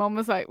think my mom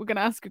was like, we're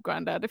gonna ask your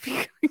granddad if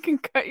we can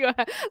cut your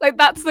hair. Like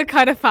that's the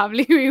kind of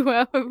family we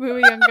were when we were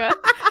younger.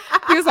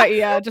 He was like,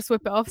 yeah, just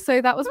whip it off.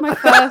 So that was my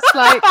first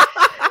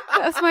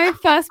that's my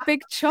first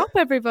big chop,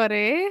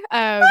 everybody.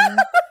 Your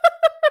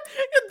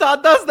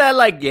dad does that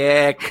like,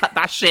 yeah, cut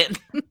that shit.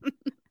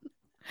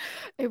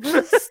 It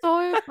was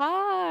so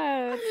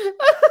bad.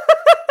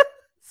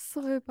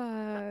 So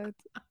bad.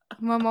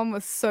 My mom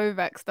was so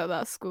vexed at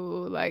that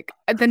school. Like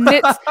the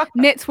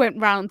Nits went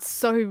round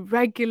so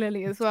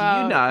regularly as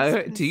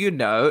well. Do you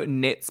know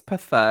Nits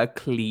prefer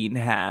clean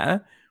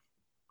hair?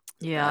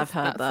 Yeah, I've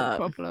heard that's that. the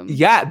problem.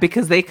 Yeah,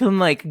 because they can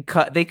like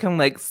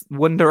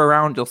wander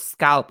around your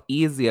scalp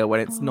easier when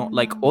it's not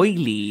like no.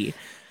 oily.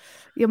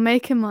 You're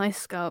making my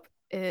scalp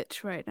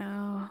itch right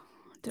now.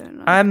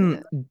 Don't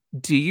like it.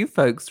 Do you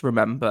folks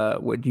remember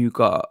when you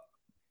got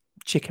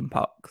chicken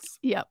pox?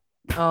 Yep.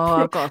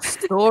 Oh, I've got a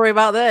story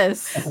about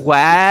this.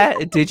 Where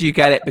did you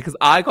get it? Because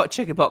I got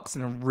chicken pox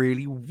in a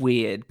really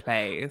weird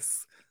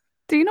place.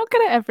 Do you not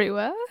get it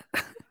everywhere?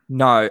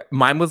 No,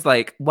 mine was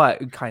like,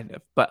 what kind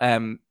of? But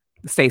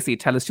Stacey,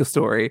 tell us your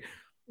story.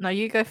 No,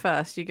 you go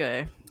first. You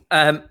go.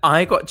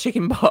 I got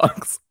chicken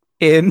pox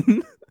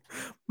in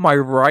my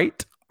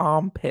right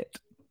armpit.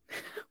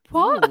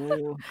 What?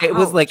 Ooh, It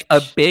was like a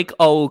ouch. big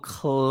old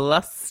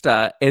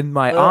cluster in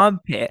my Ugh.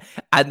 armpit,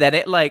 and then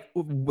it like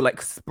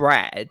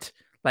spread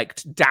like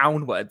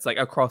downwards, like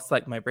across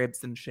like my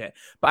ribs and shit.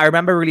 But I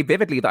remember really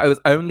vividly that I was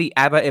only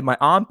ever in my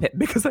armpit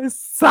because I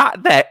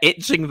sat there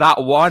itching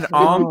that one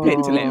armpit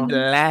till it Oh.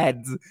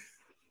 bled.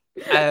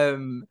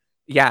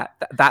 Yeah,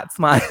 that's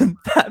my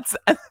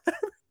I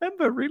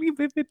remember really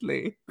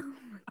vividly.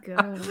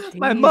 God.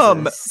 My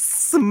mum Jesus.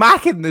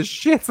 smacking the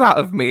shit out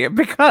of me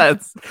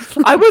because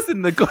I was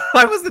in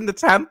the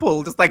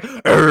temple just like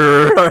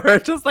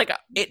just like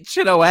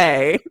itching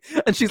away,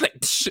 and she's like,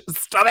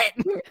 stop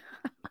it.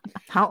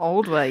 How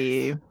old were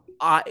you?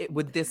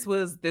 This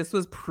was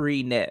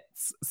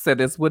pre-knits, so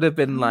this would have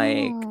been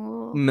like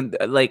Oh.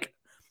 like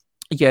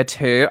year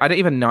 2. I don't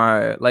even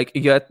know, like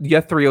year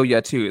 3 or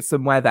year 2,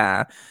 somewhere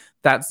there.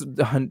 That's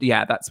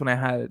when I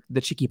had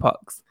the chicky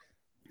pox.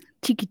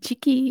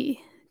 Cheeky.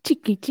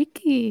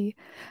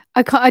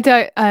 I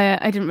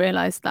didn't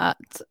realize that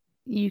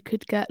you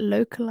could get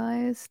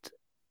localized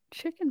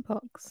chicken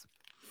pox.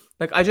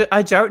 Like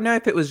I don't know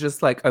if it was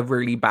just like a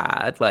really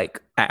bad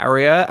like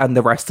area and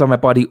the rest of my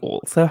body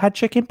also had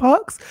chicken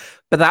pox,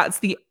 but that's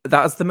the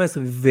most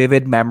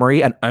vivid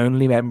memory and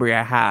only memory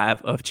I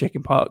have of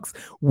chicken pox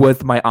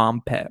was my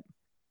armpit.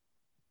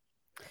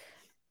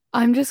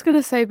 I'm just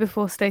gonna say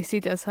before Stacey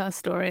does her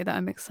story that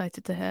I'm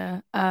excited to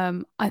hear.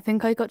 I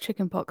think I got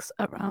chickenpox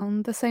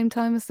around the same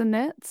time as the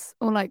Nits,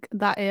 or like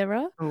that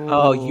era.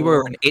 Oh, you were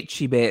Ooh. an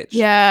itchy bitch.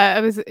 Yeah,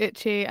 I was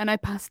itchy, and I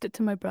passed it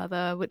to my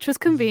brother, which was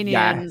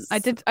convenient. Yes.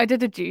 I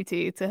did a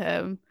duty to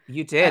him.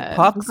 You did. Um,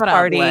 Pox Got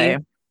out of the party. way.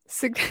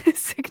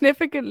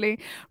 Significantly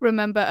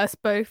remember us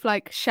both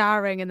like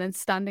showering and then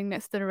standing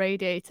next to the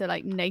radiator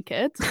like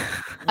naked,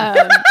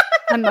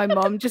 and my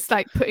mom just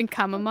like putting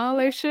chamomile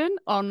lotion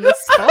on the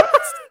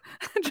spots.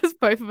 Just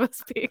both of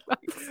us being like,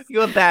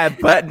 You're there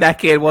butt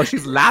naked while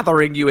she's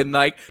lathering you in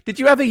like, did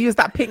you ever use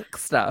that pink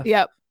stuff?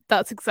 yep,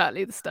 that's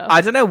exactly the stuff.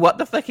 I don't know what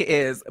the fuck it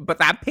is, but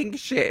that pink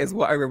shit is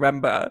what I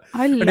remember.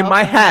 And in love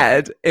my it.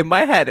 head,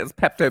 it's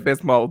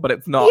Pepto-Bismol, but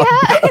it's not.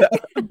 Yeah.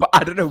 But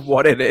I don't know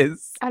what it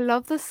is. I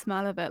love the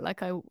smell of it.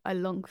 Like I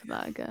long for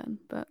that again.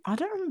 But I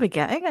don't remember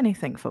getting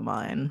anything for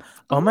mine.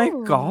 Oh my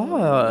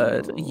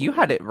god, you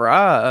had it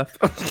rough.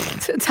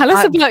 Tell us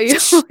I- about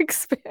your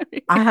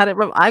experience.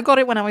 I got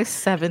it when I was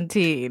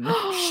 17.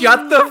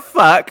 Shut the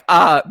fuck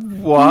up.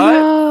 What?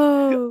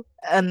 No.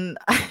 And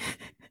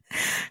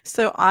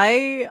so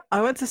I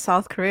went to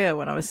South Korea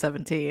when I was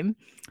 17,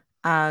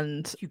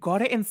 and You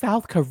got it in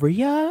South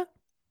Korea?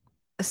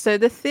 so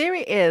the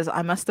theory is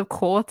I must have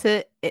caught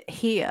it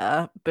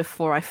here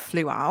before I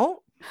flew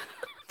out,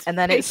 and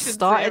then it Patient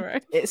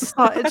started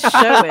zero.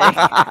 showing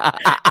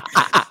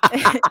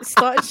it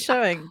started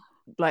showing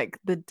like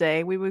the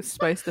day we were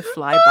supposed to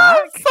fly back,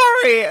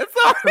 Sorry.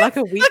 like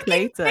a week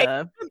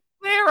later.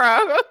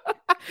 Zero.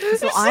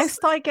 So I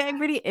started getting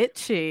really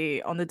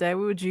itchy on the day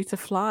we were due to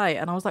fly,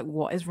 and I was like,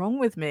 "What is wrong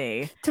with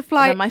me?" To And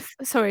fly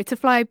then to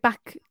fly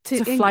back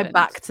to fly England.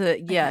 back to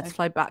to Okay.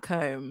 fly back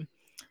home,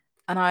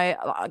 and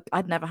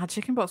I'd never had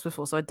chickenpox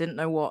before, so I didn't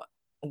know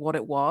what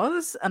it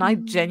was, and I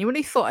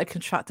genuinely thought I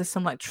contracted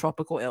some like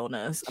tropical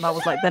illness, and I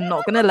was like, "They're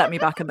not gonna let me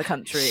back in the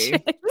country."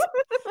 Shit.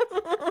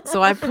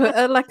 So I put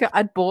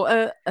I'd bought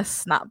a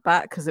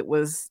snapback because it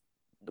was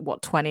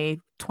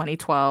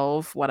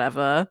 2012,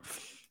 whatever.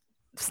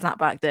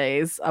 Snapback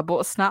days. I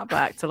bought a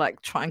snapback to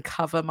like try and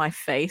cover my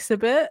face a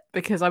bit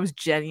because I was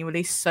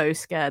genuinely so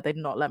scared they'd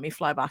not let me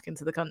fly back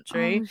into the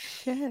country. Oh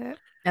shit.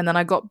 And then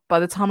by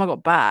the time I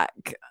got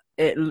back,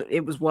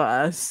 it was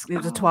worse. It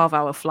was a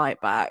 12-hour flight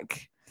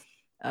back.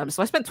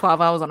 So I spent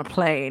 12 hours on a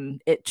plane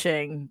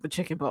itching the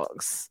chicken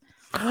pox.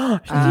 Did you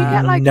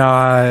get like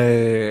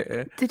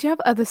no? Did you have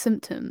other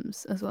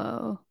symptoms as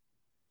well?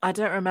 I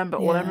don't remember.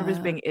 All I remember is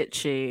being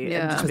itchy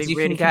and just Because being you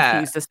really can get-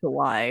 confused as to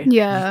why. You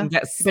Yeah. can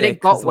get sick But it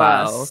got as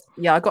well. worse.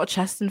 Yeah, I got a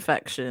chest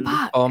infection.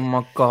 Fuck. Oh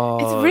my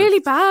god! It's really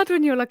bad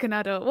when you're like an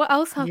adult. What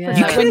else happens? Yeah.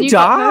 You like, can when you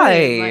got home,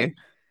 die. like-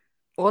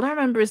 All I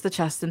remember is the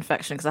chest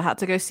infection because I had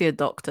to go see a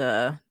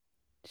doctor,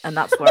 and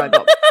that's where I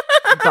got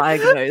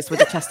diagnosed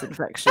with a chest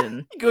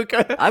infection.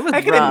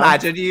 I can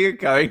imagine you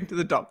going to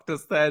the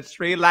doctor's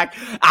surgery like,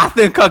 I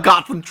think I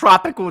got some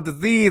tropical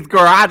disease,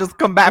 girl. I just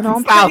come back No,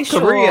 from I'm pretty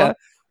South Korea.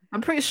 I'm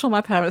pretty sure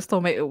my parents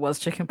told me it was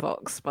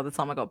chickenpox by the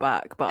time I got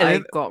back, but And I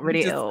it got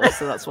really just- ill,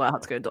 so that's why I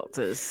had to go to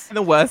doctors. And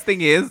the worst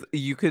thing is,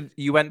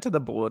 you went to the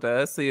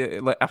border, so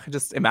like I could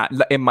just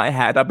imagine in my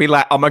head, I'd be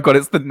like, oh my god,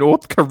 it's the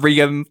North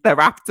Koreans. They're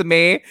after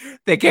me.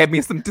 They gave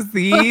me some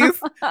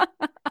disease.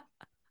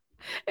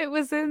 It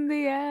was in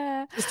the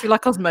air. Just do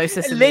like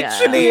osmosis in the air.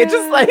 Literally, Yeah.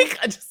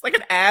 just like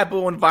an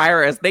airborne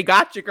virus. They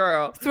got you,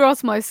 girl. Through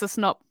osmosis,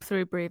 not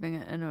through breathing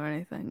it in or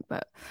anything.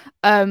 But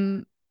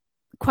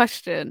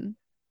question.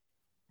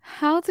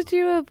 How did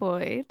you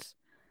avoid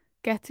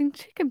getting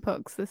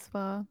chickenpox this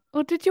far?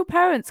 Or did your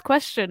parents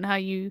question how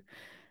you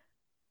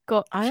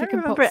got I don't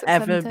chickenpox remember it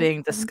at ever 17?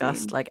 being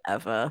discussed, like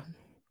ever.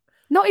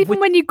 Not even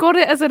when you got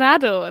it as an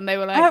adult and they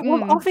were like,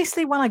 Well,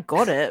 obviously when I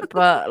got it,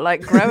 but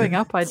like growing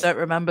up, I don't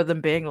remember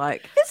them being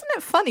like, "Isn't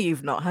it funny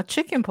you've not had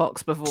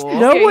chickenpox before?"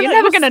 No Okay, one you're at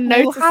never your gonna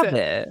school notice had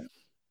it.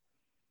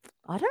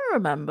 I don't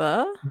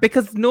remember.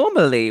 Because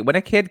normally, when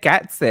a kid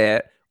gets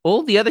it,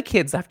 all the other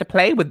kids have to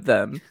play with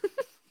them.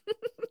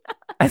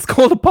 It's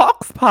called a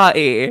box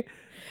party.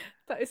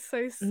 That is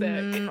so sick.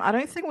 I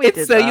don't think we It's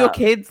did so that. your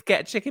kids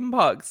get chicken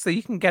pox, so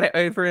you can get it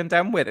over and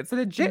done with. It's a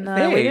legit No,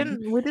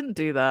 thing. we didn't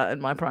do that in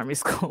my primary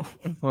school.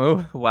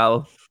 Oh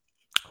well,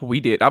 we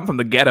did. I'm from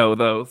the ghetto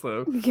though,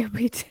 so Yeah,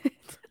 we did.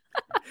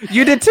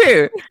 you did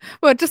too.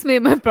 Well, just me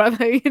and my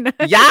brother, you know.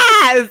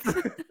 Yes.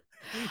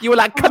 You were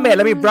like, "Come here,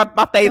 let me Oh rub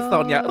my face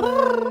on you."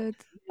 God.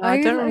 I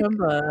don't like-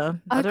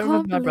 remember. I I don't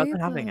remember my can't brother believe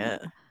having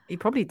that. it. He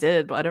probably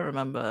did, but I don't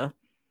remember.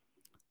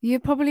 You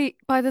probably,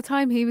 by the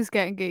time he was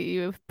getting it,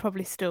 you were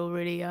probably still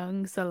really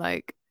young, so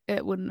like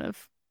it wouldn't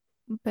have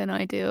been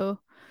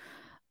ideal.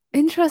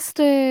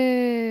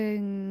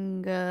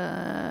 Interesting.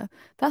 That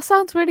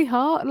sounds really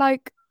hard.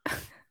 Like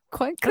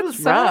quite It was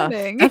rough.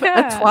 concerning. A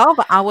Yeah.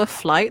 12-hour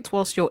flight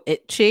whilst you're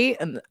itchy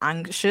and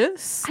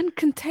anxious. And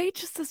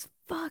contagious as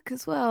fuck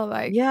as well.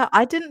 Like Yeah,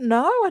 I didn't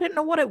know. I didn't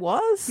know what it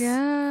was.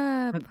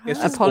 yeah. It's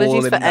just Apologies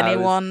all for in those-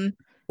 anyone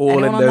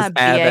all in on those that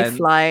BA airvents.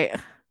 flight,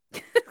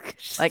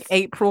 like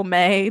April,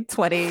 May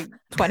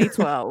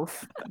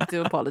 2012. I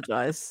do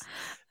apologize.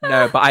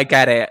 No, but I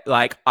get it.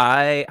 Like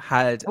I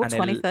had Or an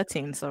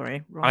 2013,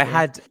 sorry. wrong I year.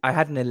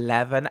 had an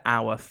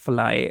 11-hour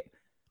flight,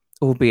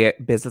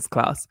 albeit business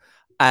class,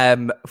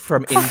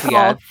 from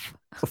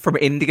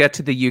India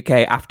to the UK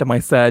after my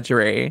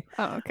surgery.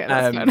 Oh, okay.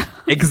 That's fair enough.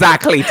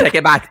 Exactly. Take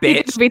it back, You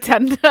bitch. can be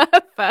tender.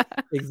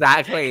 But...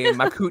 Exactly.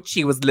 My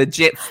coochie was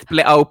legit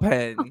split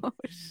open. Oh,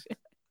 shit.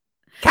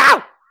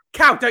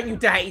 Cow, don't you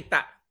dare eat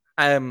that.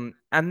 And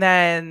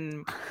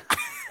then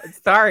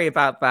sorry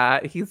about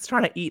that. He's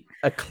trying to eat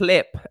a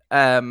clip.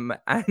 And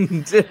Let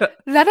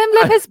him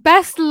live his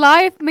best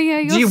life,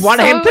 Mia. do you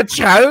want him to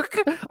choke?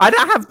 I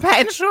don't have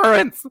pet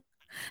insurance.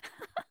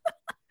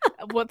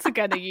 Once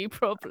again, a you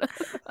problem.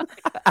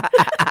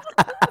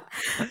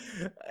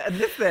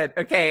 Listen,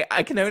 okay,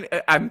 I can only.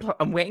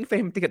 I'm waiting for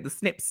him to get the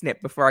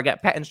snip before I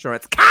get pet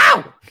insurance.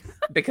 Cow,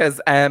 because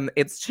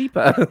it's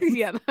cheaper.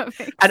 Yeah, that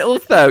makes And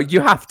also, you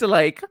have to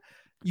like,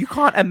 you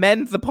can't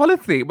amend the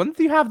policy. Once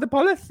you have the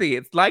policy,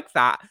 it's like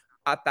that.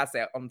 That's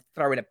it. I'm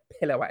throwing a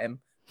pillow at him.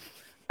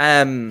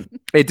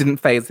 It didn't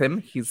phase him.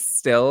 He's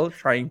still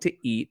trying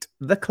to eat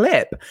the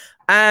clip.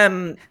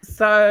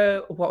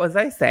 So what was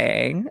I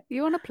saying?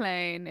 You on a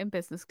plane in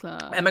business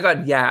class. Oh my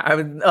god, yeah. I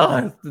mean,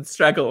 the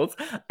struggles.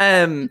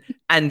 And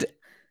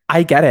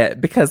I get it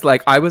because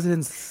like I was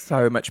in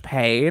so much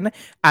pain,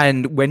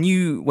 and when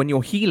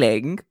you're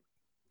healing,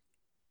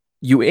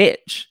 you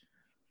itch.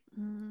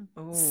 Ooh.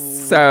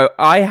 So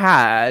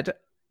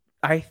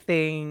I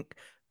think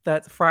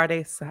that's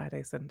Friday,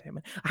 Saturday, Sunday.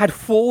 I had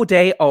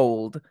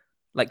 4-day-old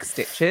like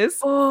stitches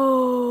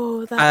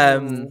Oh,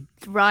 that's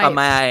right.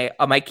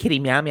 on my kitty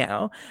meow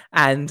meow,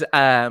 and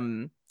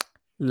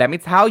let me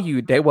tell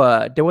you, they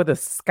were the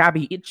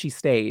scabby itchy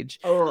stage,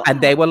 and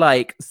they were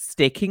like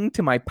sticking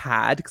to my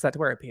pad because I had to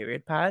wear a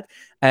period pad,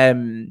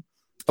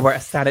 or a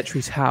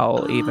sanitary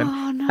towel even,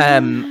 Oh,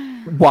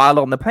 no. while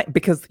on the plane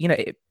because you know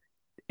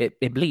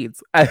it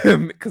bleeds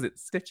because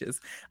it's stitches,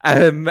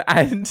 and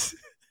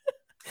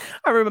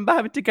I remember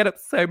having to get up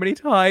so many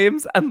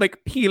times and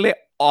like peel it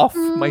off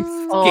my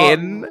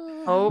skin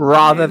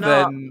rather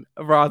than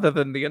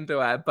the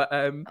underwear. But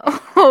it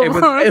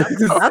was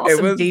That's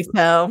some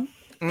detail.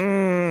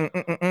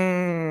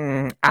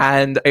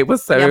 And it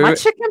was so. Yeah, my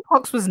chicken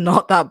pox was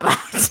not that bad.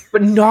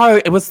 But no,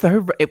 it was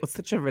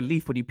such a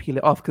relief when you peel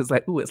it off because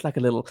like, ooh, it's like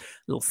a little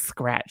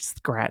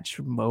scratch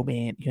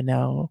moment, you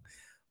know.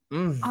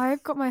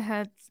 I've got my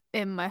head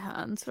in my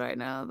hands right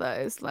now.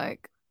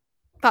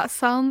 That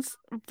sounds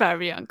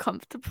very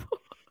uncomfortable.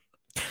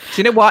 Do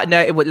you know what?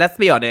 No, let's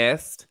be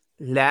honest.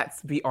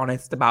 Let's be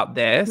honest about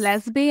this.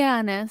 Let's be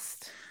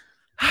honest.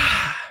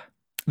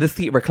 The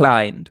seat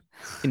reclined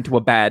into a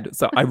bed,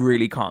 so I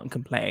really can't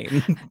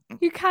complain.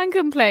 You can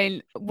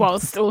complain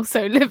whilst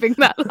also living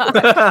that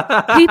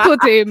life. People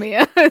do,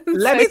 Mia.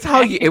 Let me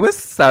tell you, it was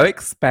so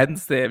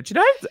expensive. Do you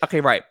know?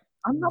 Okay, right.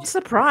 I'm not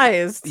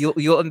surprised.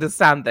 You'll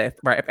understand this,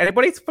 right? If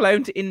anybody's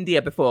flown to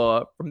India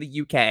before from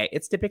the UK,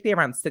 it's typically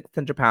around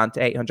 £600 to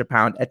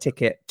 £800 a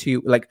ticket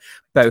to like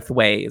both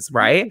ways,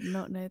 right? I did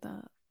not know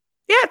that.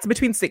 Yeah, it's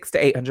between £600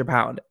 to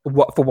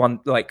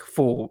 £800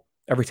 for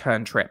a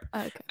return trip.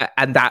 Okay.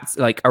 And that's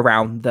like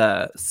around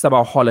the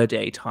summer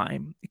holiday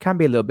time. It can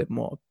be a little bit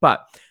more,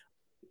 but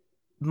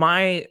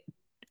my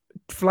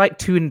flight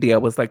to India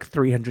was like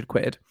 300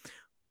 quid.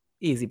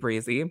 Easy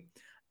breezy.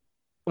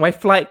 My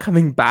flight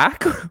coming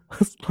back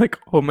was like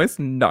almost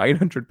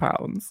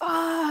 £900.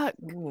 Fuck.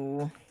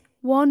 Ooh.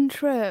 One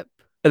trip.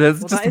 And there's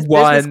Well, just that is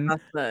one. business class,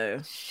 though.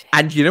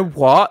 And you know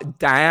what?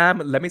 Damn,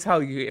 let me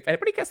tell you, if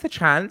anybody gets the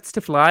chance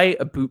to fly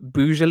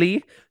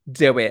bougily,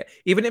 do it.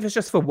 Even if it's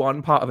just for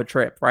one part of a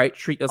trip, right?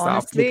 Treat yourself.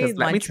 Honestly, because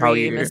let my me tell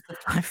dream you, is to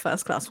fly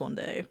first class one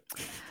day.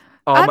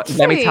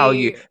 let me tell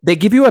you, Actually- they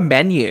give you a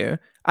menu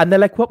and they're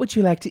like, "What would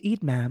you like to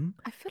eat, ma'am?"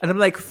 I feel And I'm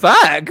like,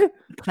 "Fuck,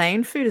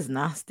 Plain food is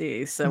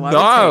nasty, so I would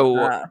no,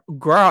 take that.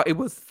 girl." It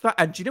was,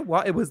 and do you know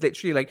what? It was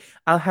literally like,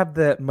 "I'll have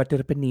the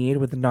matar paneer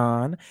with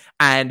naan,"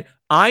 and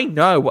I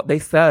know what they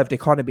served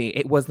economy.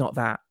 It was not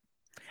that,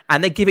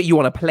 and they give it you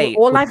on a plate.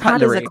 All with I've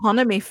had is cutlery.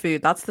 economy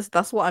food.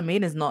 That's what I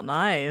mean is not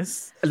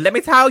nice. Let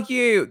me tell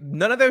you,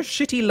 none of those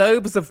shitty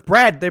loaves of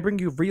bread. They bring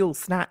you real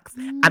snacks,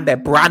 and they're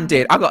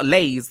branded. I got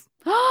Lay's.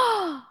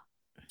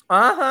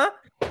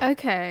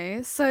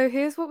 Okay, so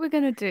here's what we're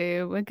gonna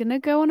do. We're gonna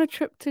go on a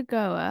trip to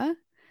Goa.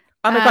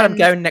 Oh my god, I'm And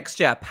going next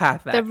year.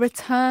 Perfect. The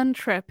return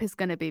trip is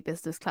gonna be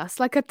business class.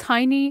 Like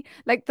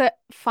the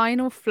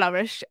final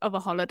flourish of a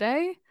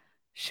holiday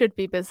should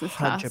be business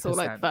class or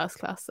like 100%. first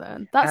class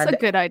then. That's a And-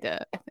 good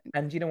idea, I think.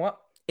 And you know what?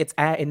 It's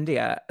Air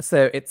India,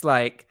 so it's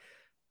like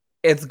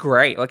it's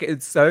great. Like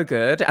it's so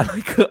good, and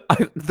like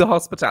the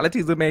hospitality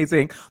is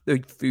amazing.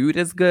 The food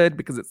is good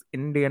because it's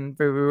Indian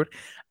food,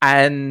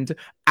 and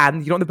you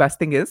know what the best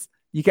thing is?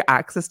 You get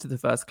access to the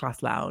first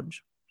class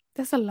lounge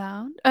There's a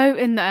lounge. Oh,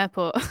 in the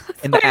airport.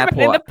 in the I thought you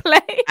meant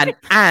airport, in a plane.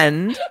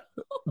 and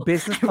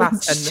business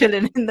Everyone's class and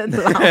chilling in the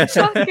lounge.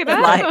 Fucking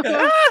hell.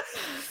 Like,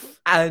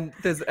 and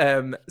there's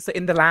so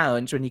in the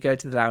lounge, when you go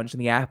to the lounge in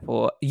the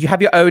airport, you have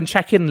your own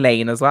check-in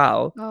lane as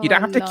well. Oh, You don't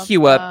I have to love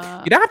queue up.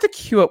 that. You don't have to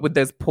queue up with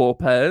those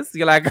paupers.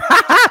 You're like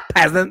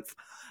peasants.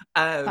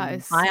 That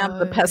is I am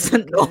the so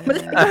peasant normally.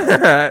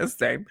 good.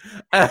 Same.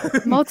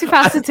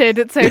 Multifaceted,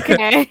 it's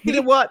okay. You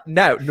know what?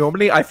 No,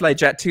 normally I fly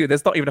jet too.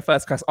 There's not even a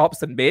first class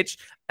option, bitch.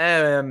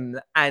 And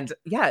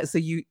yeah, so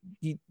you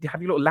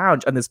have your little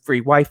lounge and there's free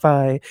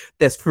Wi-Fi,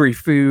 there's free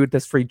food,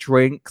 there's free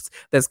drinks,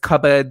 there's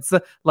cupboards,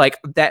 like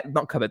that,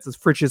 not cupboards, there's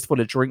fridges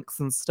full of drinks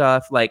and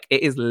stuff. Like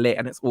it is lit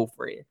and it's all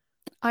free.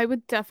 I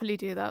would definitely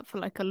do that for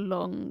like a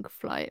long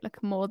flight,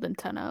 like more than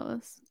 10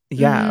 hours.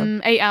 Yeah.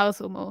 8 hours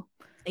or more.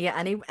 Yeah,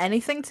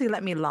 anything to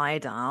let me lie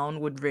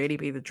down would really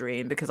be the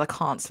dream because I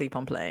can't sleep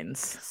on planes.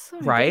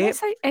 Sorry, Right? did I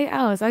say 8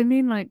 hours? I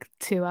mean like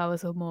 2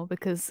 hours or more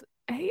because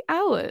 8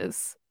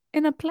 hours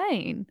in a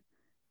plane.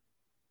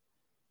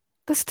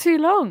 That's too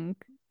long.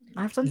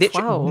 I've done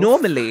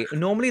Literally, 12.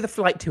 normally the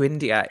flight to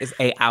India is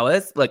 8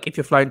 hours. Like if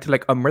you're flying to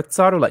like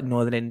Amritsar or like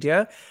northern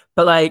India,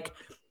 but like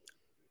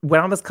when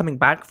I was coming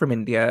back from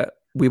India,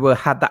 we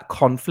had that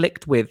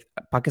conflict with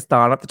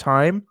Pakistan at the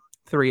time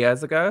 3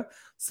 years ago.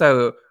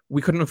 So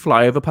we couldn't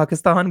fly over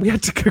Pakistan. We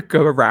had to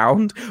go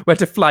around. We had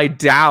to fly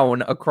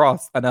down,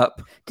 across, and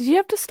up. Did you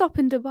have to stop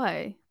in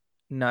Dubai?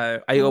 No,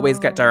 I always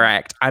get Oh.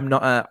 direct. I'm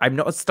not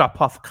a stop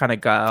off kind of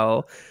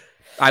girl.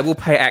 I will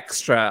pay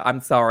extra.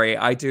 I'm sorry.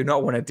 I do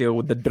not want to deal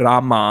with the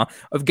drama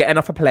of getting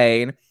off a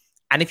plane.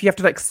 And if you have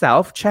to like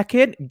self check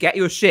in, get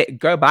your shit,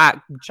 go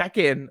back, check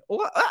in.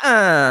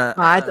 I've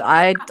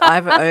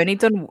only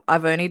done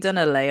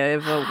a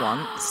layover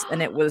once,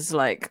 and it was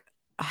like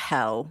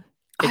hell.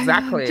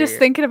 Exactly. I'm just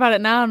thinking about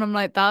it now, and I'm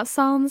like, that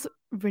sounds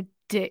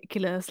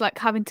ridiculous. Like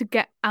having to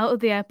get out of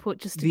the airport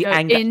just to go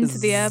into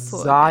the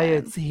airport. again.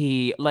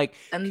 Anxiety. Like,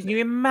 And can you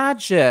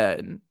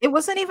imagine? it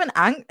wasn't even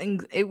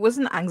it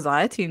wasn't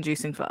anxiety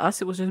inducing for us.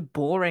 It was just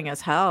boring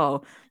as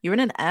hell. You're in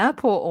an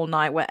airport all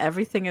night where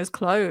everything is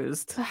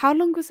closed. So how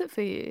long was it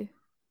for you?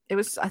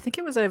 I think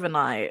it was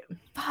overnight.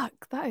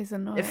 Fuck, that is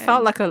annoying. It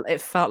felt like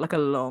a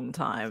long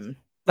time.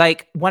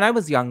 Like when I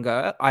was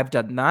younger, I've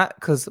done that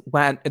because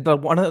one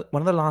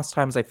of the last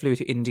times I flew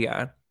to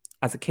India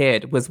as a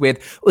kid was with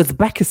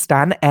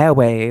Uzbekistan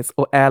Airways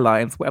or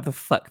Airlines, whatever the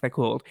fuck they're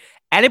called.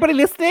 Anybody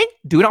listening?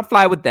 Do not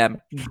fly with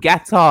them.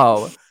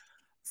 Ghetto.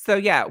 So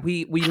yeah,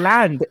 we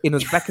land in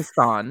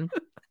Uzbekistan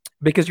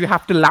because you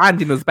have to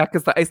land in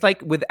Uzbekistan. It's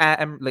like with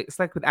it's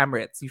like with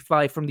Emirates. You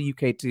fly from the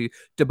UK to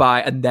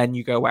Dubai and then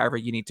you go wherever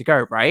you need to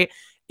go, right?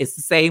 It's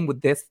the same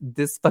with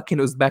this fucking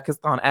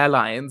Uzbekistan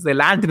Airlines. They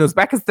land in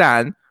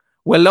Uzbekistan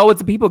where loads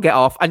of people get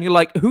off, and you're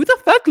like, who the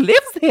fuck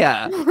lives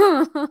here?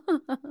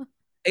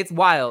 It's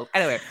wild.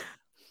 Anyway,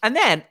 and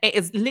then it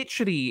is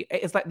literally,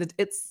 it's like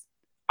it's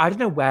I don't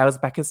know where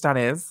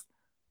Uzbekistan is,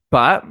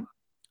 but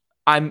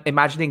I'm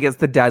imagining it's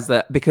the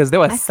desert because there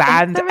was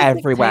sand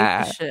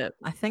everywhere.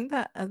 I think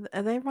that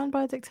are they run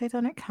by a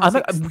dictator? I was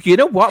like, you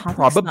know what?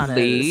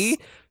 Probably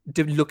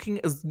looking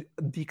at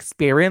the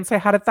experience I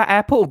had at that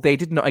airport, they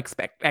did not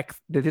expect.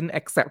 They didn't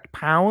accept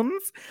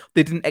pounds.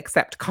 They didn't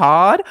accept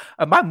card.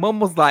 And my mum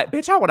was like,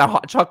 "Bitch, I want a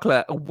hot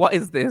chocolate. What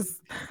is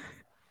this?"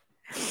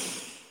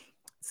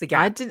 So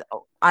yeah,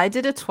 I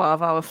did a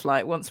 12-hour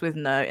flight once with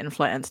no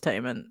in-flight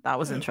entertainment. That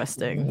was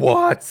interesting.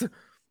 What?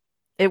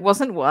 It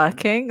wasn't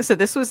working. So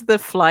this was the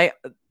flight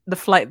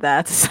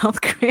there to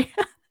South Korea.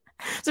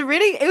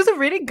 It was a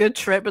really good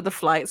trip, but the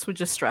flights were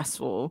just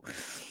stressful.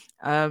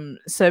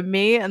 So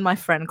me and my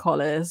friend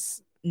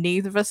Collis,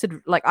 neither of us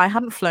had I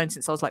hadn't flown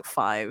since I was like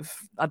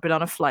 5. I'd been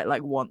on a flight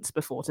like once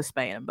before to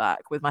Spain and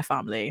back with my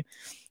family.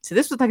 So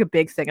this was like a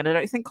big thing. And I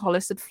don't think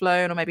Collis had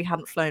flown or maybe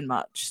hadn't flown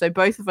much. So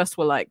both of us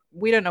were like,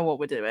 we don't know what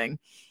we're doing.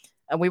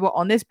 And we were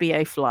on this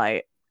BA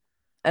flight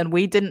and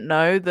we didn't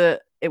know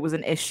that it was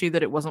an issue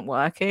that it wasn't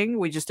working.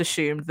 We just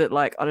assumed that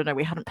I don't know,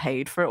 we hadn't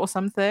paid for it or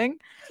something.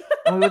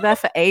 And we were there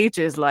for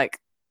ages. I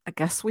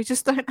guess we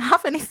just don't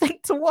have anything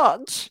to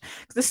watch.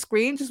 The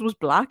screen just was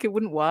black. It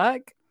wouldn't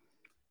work.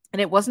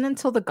 And it wasn't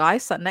until the guy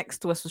sat next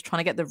to us was trying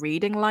to get the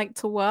reading light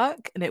to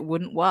work and it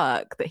wouldn't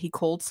work that he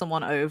called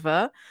someone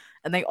over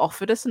and they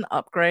offered us an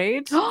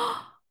upgrade.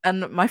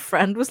 And my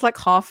friend was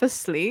half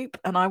asleep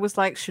and I was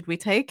like, should we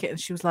take it? And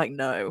she was like,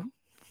 no.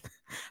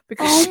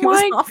 Because she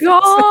was half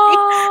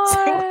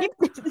asleep.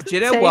 So do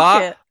you know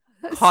what?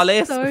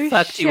 Collis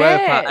fucked you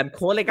over. I'm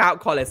calling out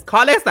Collis.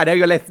 Collis, I know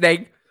you're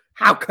listening.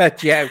 How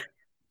could you?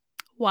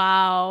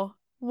 Wow.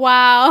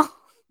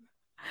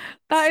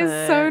 That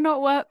is so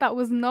not worth. That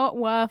was not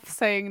worth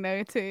saying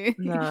no to.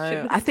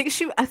 No, I think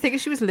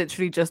she was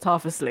literally just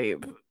half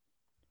asleep.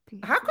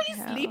 How could you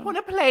sleep on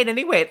a plane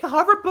anyway? It's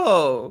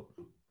horrible.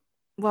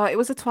 Well, it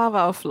was a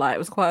 12-hour flight. It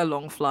was quite a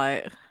long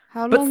flight.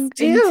 How long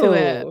into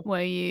it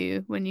were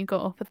you when you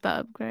got offered that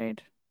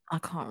upgrade? I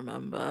can't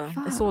remember.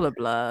 Fuck. It's all a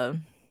blur.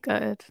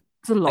 Good.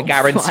 It's a long I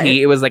guarantee flight.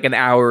 It was an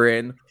hour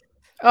in.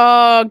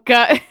 Oh,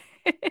 God.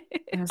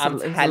 I'm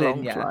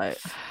telling you. Flight.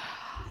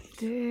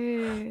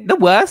 Dude. The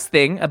worst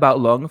thing about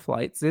long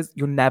flights is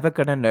you're never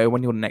going to know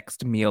when your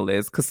next meal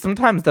is because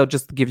sometimes they'll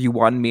just give you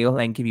one meal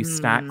and give you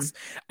snacks.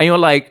 And you're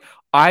like,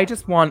 I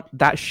just want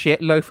that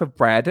shit loaf of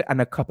bread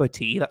and a cup of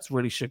tea that's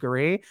really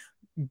sugary.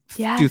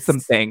 Yes. Do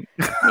something.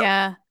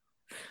 Yeah.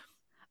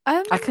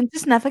 I can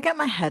just never get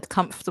my head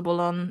comfortable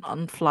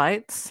on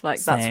flights.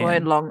 That's why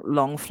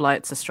long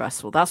flights are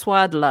stressful. That's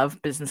why I'd love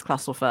business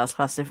class or first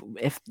class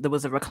if there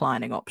was a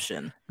reclining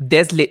option.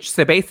 There's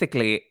so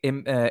basically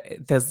you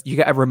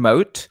get a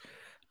remote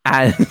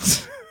and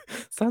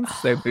sounds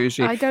so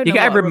bougie. I don't you know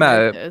get what a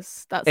remote.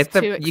 That's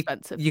too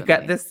expensive. You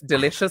get this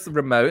delicious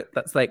remote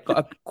that's got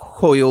a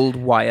coiled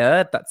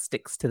wire that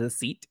sticks to the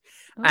seat.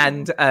 Oh.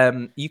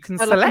 And you can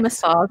select a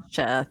massage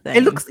chair thing.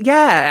 It looks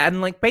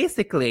and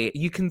basically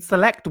you can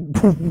select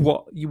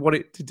what you want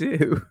it to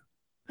do.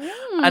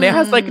 And it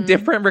has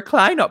different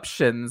recline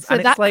options. So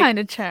and that kind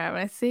of chair,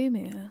 I see,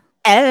 Mia.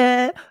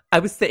 I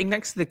was sitting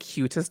next to the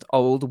cutest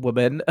old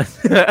woman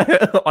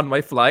on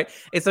my flight.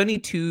 It's only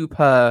two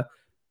per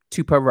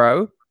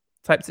row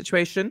type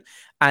situation,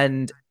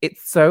 and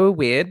it's so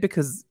weird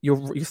because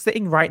you're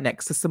sitting right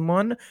next to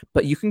someone,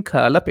 but you can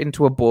curl up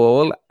into a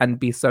ball and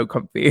be so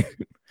comfy.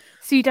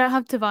 So you don't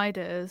have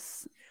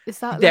dividers? Is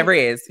that there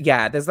is?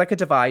 Yeah, there's a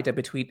divider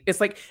between.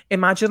 It's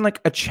imagine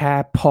a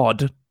chair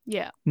pod.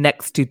 Yeah.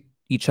 Next to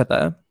each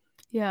other.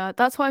 Yeah,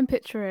 that's what I'm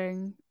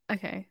picturing.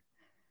 Okay.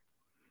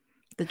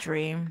 The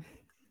dream.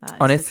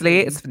 Honestly,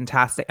 it's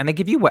fantastic. And they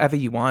give you whatever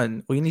you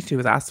want. All you need to do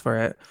is ask for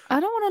it. I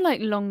don't want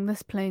to long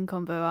this plane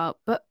combo out,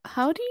 but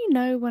how do you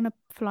know when a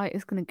flight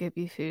is going to give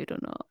you food or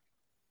not?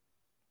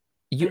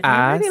 You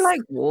ask. They really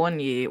warn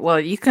you. Well,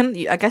 you can.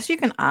 I guess you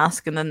can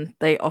ask, and then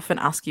they often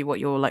ask you what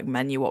your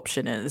menu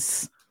option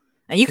is,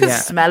 and you can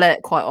smell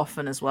it quite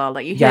often as well.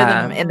 You hear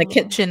them in the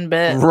kitchen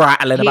bit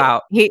rattling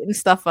about, heating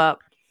stuff up.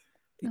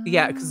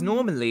 Yeah, because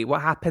normally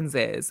what happens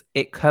is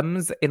it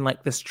comes in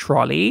this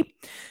trolley,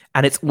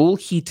 and it's all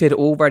heated,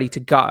 all ready to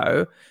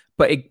go,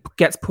 but it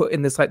gets put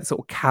in this this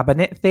sort of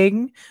cabinet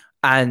thing,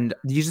 and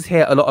you just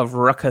hear a lot of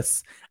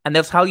ruckus. And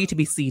they'll tell you to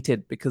be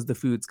seated because the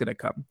food's going to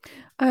come.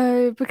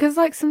 Oh, because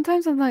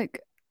sometimes I'm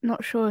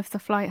not sure if the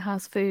flight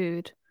has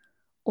food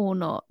or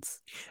not.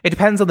 It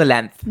depends on the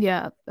length.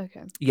 Yeah,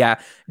 okay. Yeah,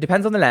 it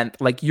depends on the length.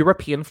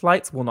 European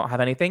flights will not have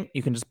anything.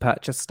 You can just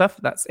purchase stuff.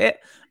 That's it.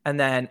 And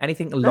then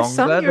anything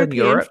longer than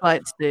European Europe.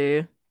 flights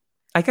do.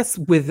 I guess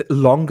with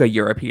longer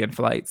European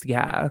flights,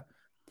 yeah.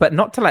 But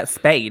not to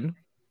Spain.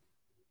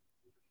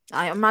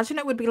 I imagine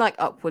it would be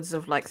upwards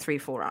of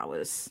 3-4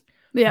 hours.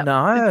 Yeah.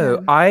 No,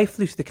 Okay. I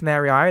flew to the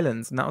Canary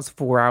Islands and that was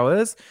 4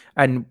 hours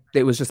and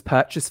it was just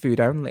purchase food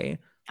only.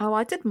 Oh,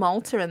 I did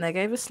Malta and they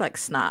gave us like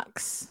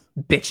snacks.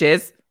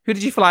 Bitches. Who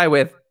did you fly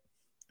with?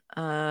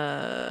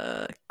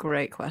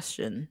 Great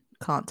question.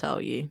 Can't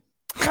tell you.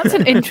 That's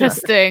an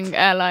interesting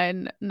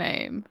airline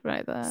name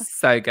right there.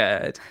 So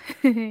good.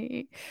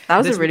 That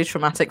was This- a really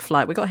traumatic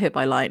flight. We got hit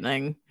by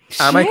lightning.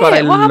 Oh my God, I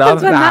Shit, what love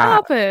happens when that that.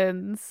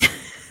 happens?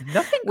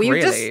 Nothing We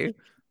really.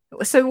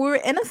 So we were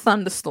in a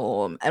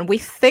thunderstorm and we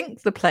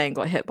think the plane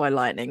got hit by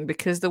lightning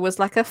because there was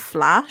like a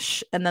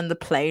flash and then the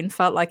plane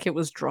felt like it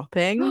was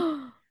dropping,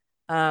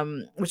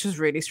 which was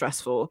really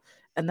stressful.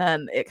 And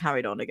then it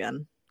carried on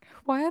again.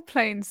 Why are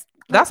planes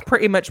That's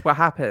pretty much what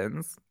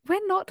happens.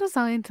 we're not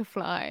designed to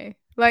fly.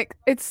 Like,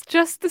 it's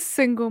just the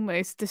single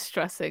most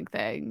distressing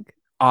thing.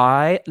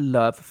 I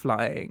love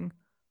flying.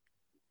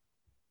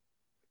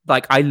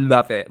 Like, I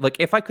love it. Like,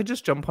 if I could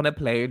just jump on a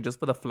plane just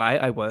for the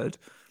flight, I would.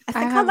 I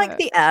think I have like it.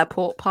 the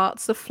airport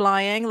parts of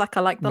flying. Like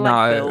I like the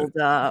No. build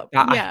up.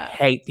 I Yeah.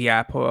 hate the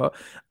airport.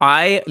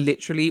 I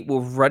literally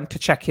will run to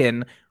check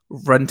in,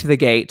 run to the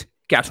gate,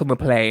 get on the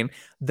plane.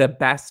 The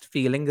best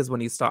feeling is when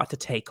you start to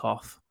take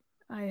off.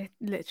 I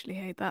literally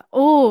hate that.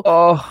 Oh,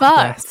 Oh,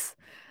 but yes.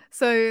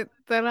 so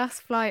the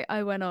last flight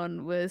I went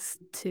on was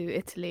to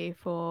Italy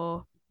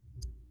for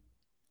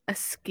a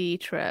ski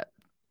trip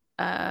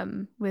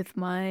with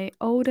my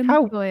old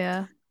How-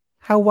 employer.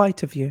 How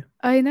white of you.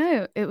 I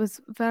know it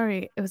was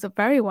a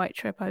very white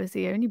trip. I was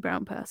the only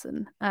brown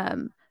person.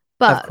 Of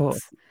But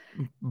course.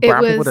 it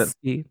Brown people was don't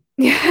ski.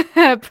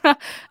 yeah,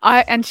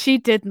 and she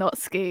did not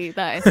ski,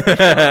 that is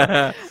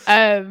for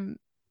sure.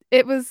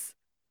 It was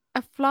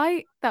a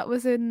flight that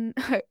was in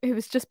it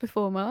was just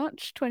before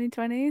March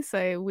 2020,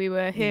 so we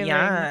were hearing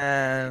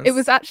Yes. it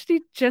was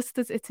actually just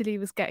as Italy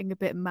was getting a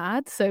bit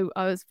mad, so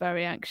I was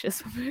very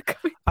anxious when we were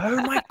coming Oh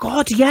back. my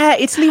God, yeah.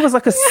 Italy was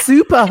like a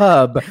super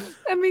hub.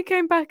 And we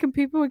came back and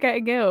people were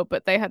getting ill,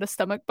 but they had a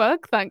stomach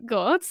bug, thank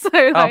God. So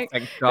Oh, like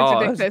thank it's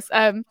God. ridiculous.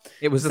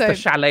 It was just so- the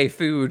chalet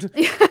food.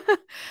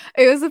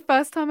 It was the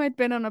first time I'd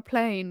been on a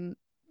plane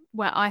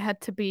where I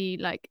had to be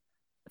like,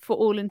 for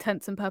all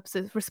intents and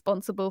purposes,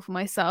 responsible for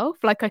myself.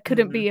 Like I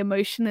couldn't be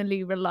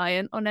emotionally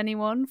reliant on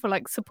anyone for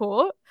like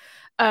support.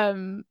 I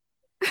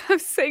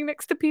was sitting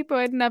next to people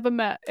I'd never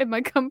met in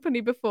my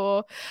company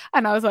before,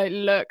 and I was like,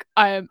 "Look,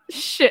 I am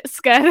shit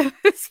scared of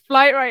this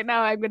flight right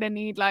now. I'm gonna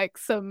need like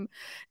some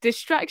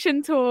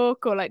distraction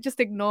talk, or like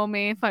just ignore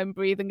me if I'm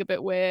breathing a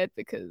bit weird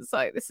because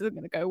like this isn't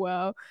gonna go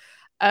well."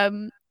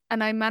 And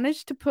I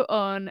managed to put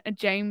on a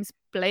James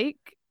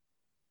Blake.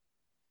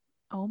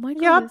 Oh my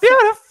God! You're is that-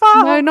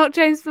 beautiful. No, not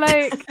James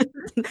Blake.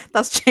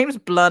 That's James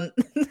Blunt.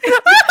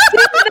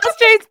 That's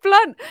James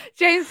Blunt.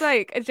 James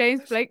Blake, a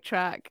James Blake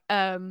track.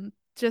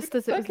 Just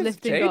as it was Like it's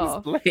lifting James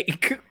off,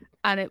 Blake.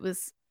 and it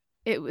was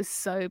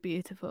so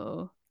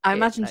beautiful. I It,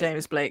 imagine like,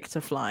 James Blake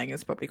to flying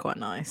is probably quite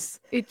nice.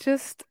 It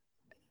just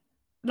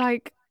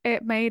like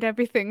it made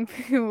everything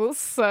feel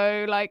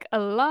so like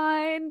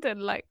aligned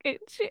and like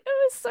it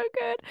was so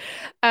good.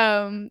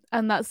 And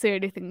that's the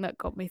only thing that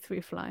got me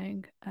through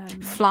flying.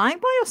 Flying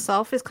by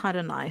yourself is kind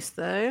of nice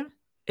though.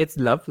 It's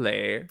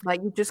lovely.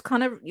 Like you just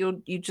kind of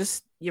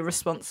you're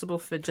responsible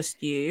for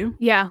just you.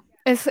 Yeah.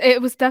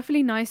 It was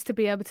definitely nice to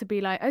be able to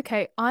be like,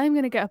 okay, I'm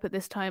gonna get up at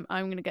this time.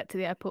 I'm gonna get to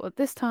the airport at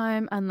this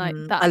time, and like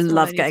that's I what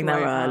love need getting to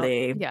there worry about.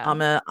 early. Yeah,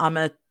 I'm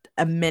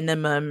a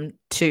minimum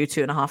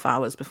 2.5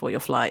 hours before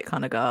your flight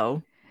kind of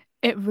girl.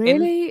 it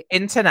really.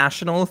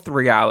 International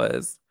 3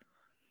 hours.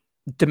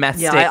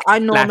 Domestic Yeah, I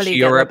normally get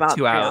Europe about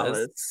 2 3 hours.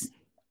 hours.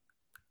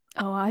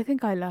 Oh, I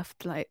think I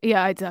left like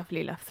I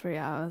definitely left 3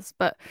 hours,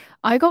 but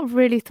I got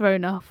really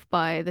thrown off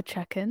by the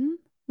check-in.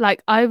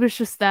 Like I was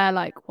just there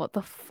like, what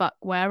the fuck?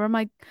 Where am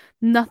I?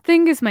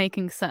 Nothing is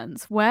making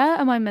sense. Where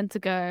am I meant to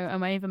go?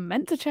 Am I even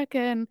meant to check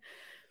in?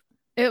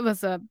 It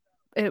was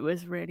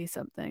really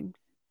something.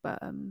 But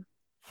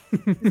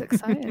it was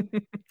exciting.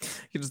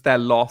 You're just there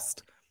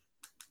lost.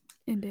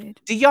 Indeed.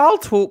 Do y'all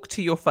talk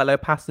to your fellow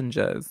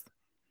passengers?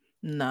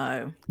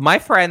 No. My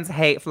friends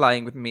hate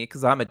flying with me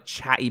because I'm a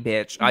chatty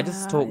bitch. I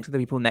just Yeah, talk to the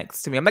people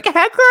next to me. I'm like, hey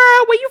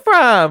girl, where you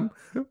from?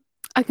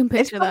 I can If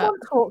picture that. someone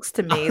talks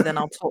to me, then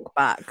I'll talk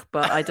back,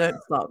 but I don't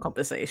start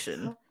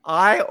conversation.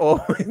 I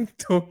always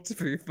talk to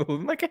people.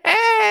 I'm like,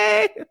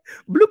 hey,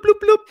 bloop, bloop,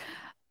 bloop.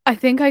 I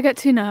think I get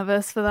too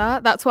nervous for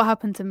that. That's what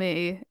happened to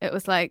me. It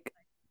was like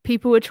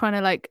people were trying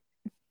to like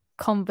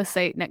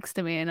conversate next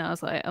to me, and I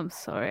was like, I'm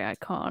sorry, I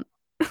can't.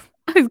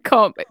 I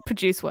can't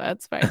produce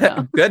words right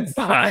now.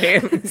 Goodbye.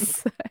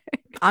 So,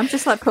 I'm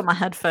just like put my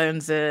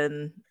headphones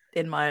in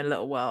my own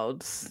little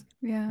worlds.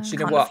 yeah. Do you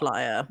know Kind what? of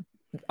flyer.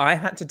 I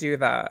had to do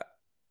that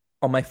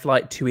on my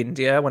flight to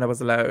India when I was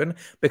alone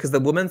because the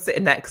woman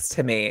sitting next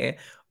to me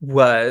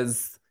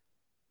was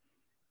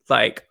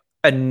like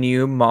a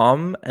new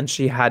mom and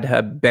she had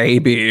her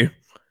baby.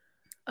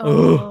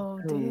 Oh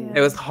dear. It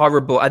was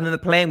horrible. And then the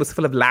plane was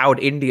full of loud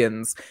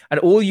Indians and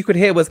all you could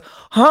hear was,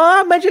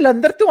 "Ha, main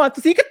Jalandhar to aun,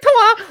 tusi kitthon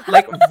aa?"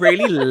 Like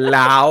really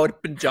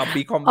loud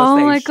Punjabi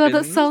conversations. Oh my God,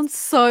 that sounds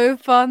so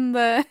fun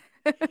there.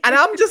 And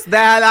I'm just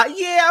there, like,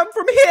 yeah, I'm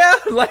from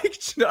here. Like,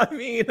 do you know what I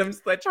mean? I'm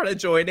just like trying to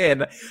join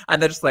in.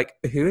 And they're just like,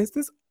 who is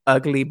this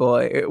ugly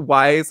boy?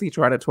 Why is he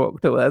trying to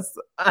talk to us?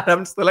 And I'm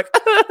just like,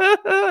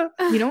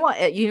 You know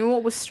what? You know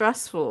what was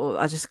stressful?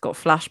 I just got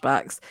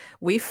flashbacks.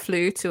 We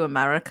flew to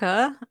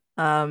America.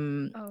 Oh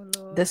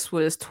Lord. This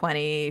was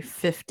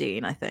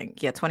 2015, I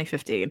think. Yeah,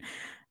 2015.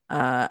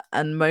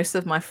 And most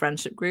of my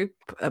friendship group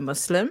are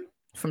Muslim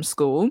from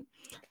school.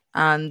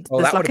 And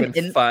oh, that would have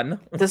been fun.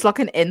 There's like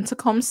an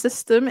intercom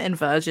system in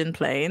Virgin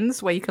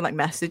Planes where you can like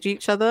message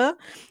each other,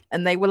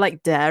 and they were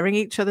like daring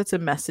each other to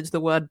message the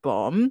word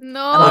bomb.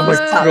 No. And Oh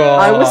my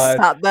I was God.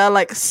 sat there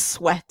like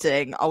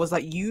sweating. I was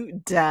like,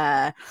 you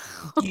dare.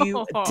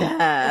 You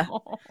dare.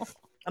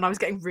 And I was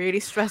getting really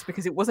stressed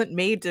because it wasn't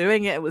me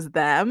doing it, it was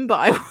them, but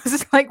I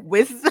was like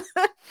with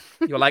them.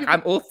 You're like,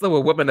 I'm also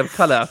a woman of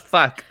color.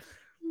 Fuck.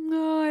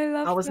 No, I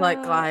love I was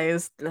like,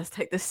 guys, let's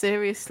take this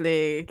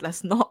seriously.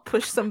 Let's not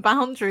push some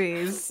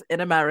boundaries in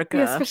America.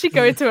 Yeah, especially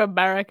going to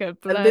America.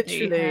 Bloody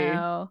Literally.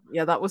 hell.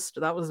 Yeah, that was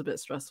a bit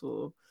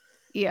stressful.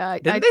 Yeah,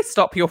 Didn't they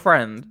stop your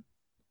friend?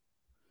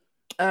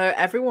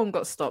 Everyone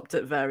got stopped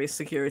at various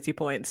security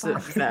points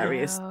at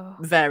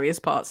various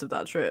parts of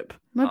that trip.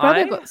 My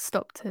brother got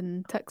stopped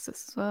in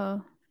Texas as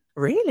well.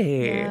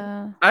 Really?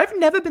 Yeah. I've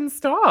never been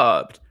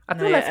stopped. I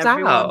feel left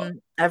out.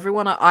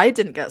 Everyone, I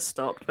didn't get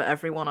stopped, but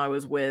everyone I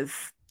was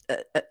with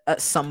at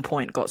some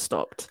point got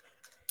stopped.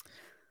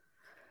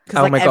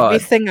 Because my God.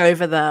 everything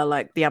over there,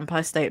 like the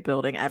Empire State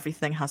Building,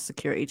 everything has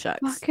security checks.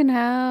 Fucking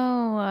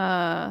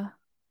hell.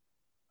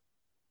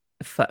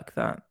 Fuck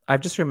that. I've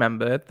just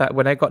remembered that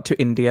when I got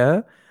to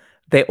India,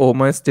 they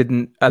almost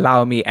didn't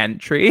allow me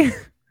entry.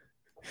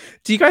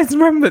 Do you guys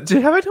remember?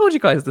 Have I told you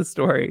guys this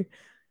story?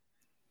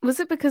 Was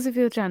it because of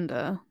your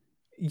gender?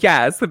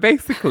 Yeah, so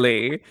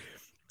basically,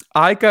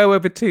 I go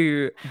over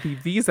to the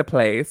visa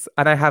place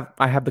and I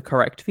have the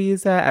correct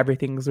visa,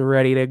 everything's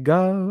ready to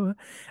go.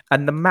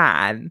 And the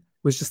man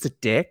was just a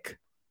dick.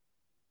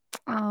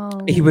 Oh.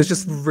 He was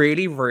just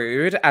really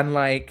rude and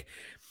like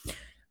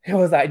he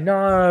was like,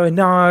 no,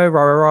 rah,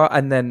 rah, rah.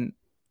 And then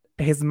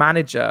his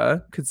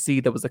manager could see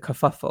there was a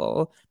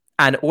kerfuffle,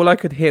 and all I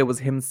could hear was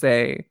him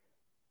say,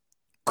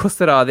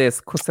 "Kusara this,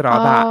 kusara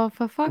that,"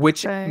 for fuck's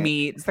which sake.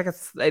 means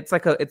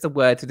it's a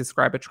word to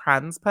describe a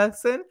trans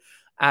person.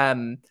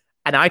 And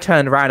I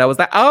turned around, I was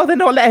like, "Oh, they're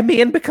not letting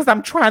me in because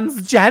I'm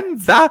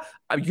transgender."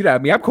 You know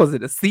me, I'm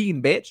causing a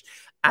scene, bitch.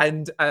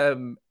 And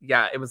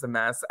yeah, it was a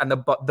mess. And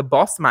the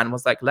boss man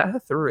was like, "Let her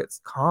through.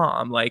 It's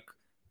calm. Like,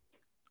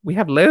 we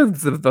have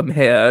loads of them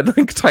here,"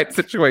 like type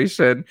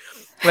situation.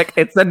 Like,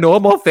 it's a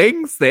normal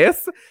thing,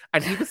 sis.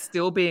 And he was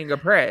still being a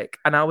prick.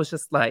 And I was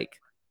just like,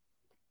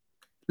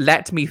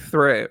 let me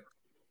through.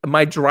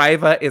 My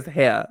driver is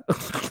here.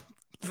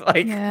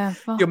 Like, yeah,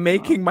 you're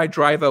making my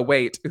driver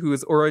wait,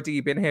 who's already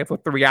been here for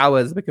 3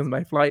 hours because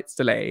my flight's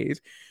delayed.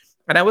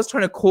 And I was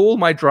trying to call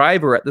my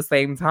driver at the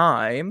same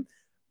time.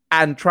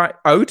 And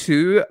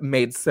O2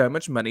 made so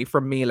much money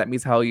from me, let me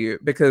tell you,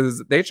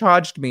 because they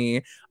charged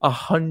me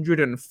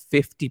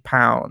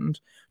 £150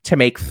 to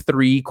make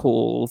 3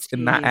 calls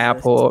in that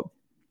airport.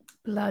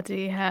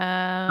 Bloody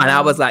hell. And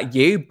I was like,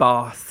 you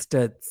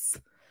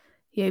bastards.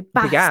 You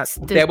bastards.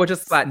 Yeah, they were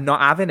just like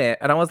not having it.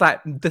 And I was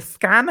like, the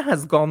scan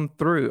has gone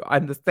through.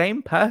 I'm the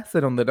same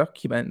person on the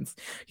documents.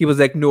 He was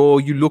like, no,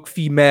 you look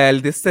female.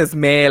 This says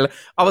male.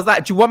 I was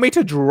like, do you want me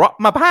to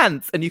drop my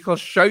pants and you can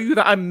show you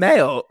that I'm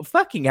male?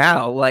 Fucking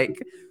hell. Like,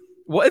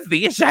 what is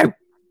the issue?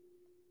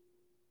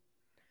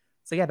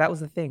 So yeah, that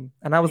was the thing.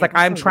 And I was like,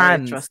 I'm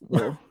trans.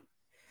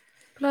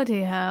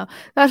 Bloody hell.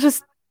 That's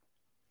just,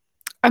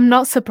 I'm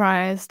not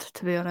surprised,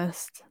 to be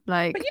honest.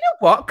 Like, but you know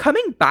what?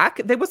 Coming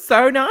back, they were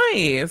so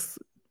nice.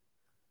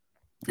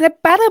 There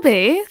better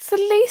be. It's the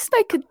least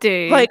they could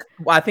do. Like,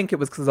 well, I think it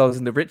was because I was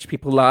in the rich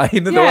people line.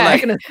 And Yeah, they were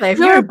like, gonna say, if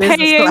you're a paying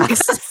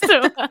business class.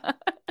 customer.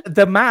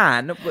 the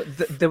man,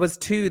 there was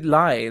 2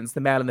 lines,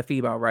 the male and the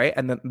female, right?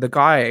 And then the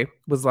guy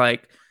was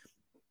like,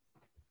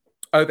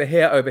 over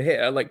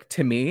here, like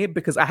to me,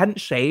 because I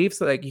hadn't shaved,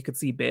 so like you could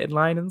see beard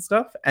line and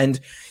stuff. And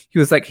he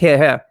was like,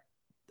 here.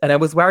 And I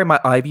was wearing my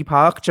Ivy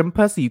Park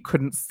jumper, so you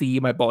couldn't see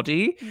my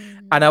body.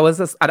 And I was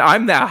just, and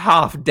I'm there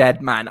half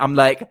dead, man. I'm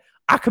like,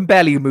 I can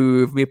barely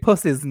move. My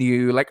puss is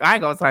new. Like, I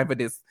ain't got time for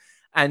this.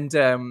 And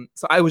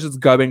so I was just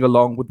going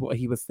along with what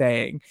he was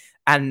saying.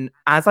 And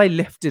as I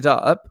lifted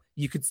up,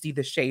 you could see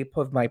the shape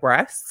of my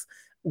breasts,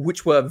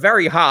 which were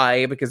very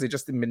high because it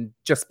just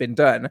been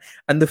done.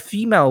 And the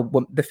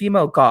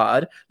female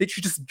guard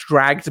literally just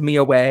dragged me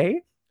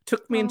away,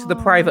 took me into the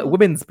private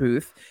women's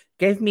booth,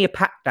 gave me a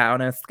pat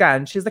down and a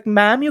scan. She's like,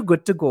 ma'am, you're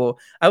good to go.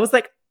 I was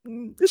like,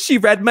 she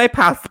read my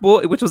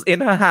passport, which was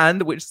in her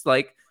hand, which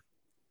like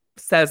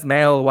says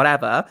male,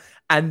 whatever.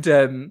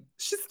 And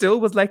she still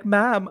was like,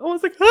 ma'am. I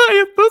was like, hi,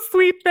 you're so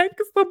sweet. Thank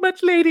you so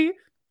much, lady.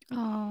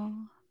 Oh,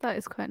 that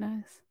is quite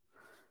nice.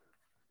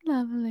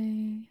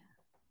 Lovely.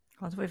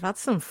 God, we've had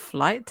some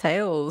flight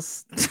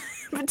tales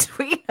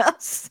between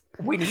us.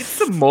 We need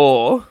some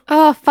more.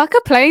 Oh, fuck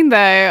a plane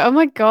though. Oh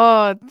my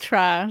god,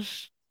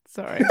 trash.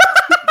 Sorry.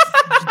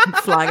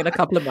 Flying in a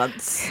couple of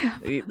months.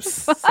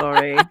 Oops.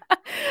 Sorry.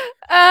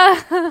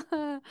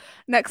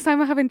 Next time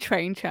we're having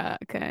train chat,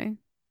 okay?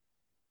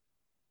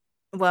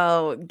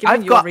 Well,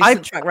 given your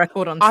recent track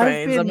record on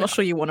trains, I'm been- not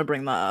sure you want to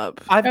bring that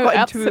up. I've Oh, got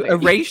into a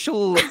absolutely.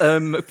 racial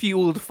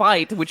fueled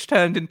fight, which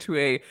turned into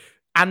a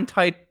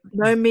anti.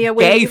 No, Mia,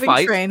 we're Gay leaving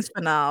fight. trains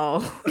for now.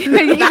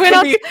 we're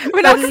not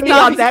That's our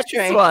starting next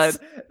trains. one.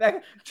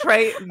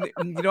 Train.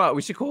 You know what?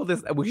 We should call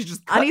this. We should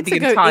just I cut need the to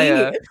go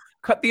entire. eat.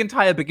 Cut the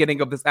entire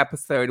beginning of this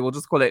episode. We'll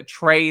just call it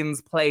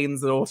trains,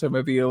 planes, and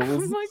automobiles.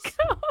 Oh my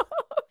god.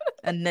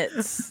 And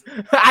Nits.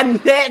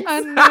 And Nits.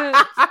 And Nits.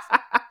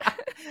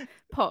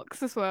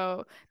 Pox as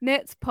well.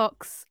 Nits,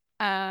 pox,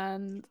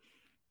 and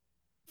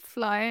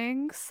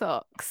flying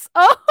socks.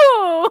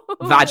 Oh!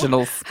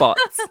 Vaginal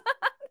spots.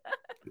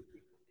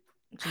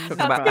 Jesus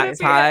Talking about gonna that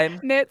be time.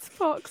 Nits,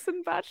 pox,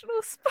 and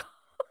vaginal spots.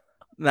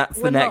 That's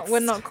the We're next. not. We're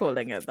not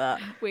calling it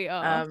that. We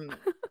are.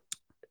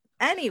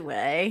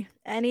 Anyway,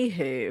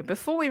 anywho,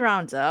 before we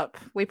round up,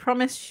 we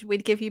promised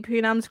we'd give you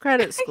Poonam's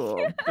credit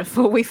score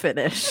before we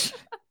finish.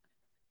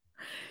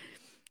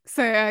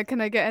 So,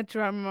 can I get a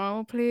drum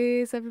roll,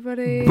 please,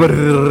 everybody?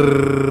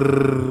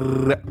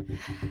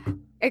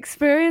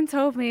 Experian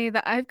told me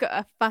that I've got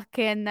a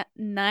fucking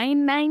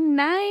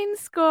 999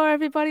 score,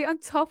 everybody, on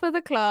top of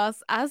the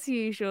class, as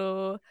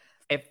usual.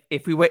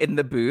 If we were in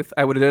the booth,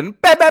 I would have done.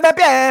 Bah, bah, bah,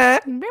 bah.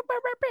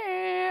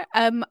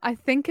 I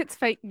think it's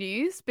fake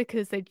news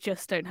because they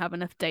just don't have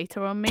enough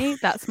data on me.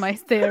 That's my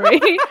theory.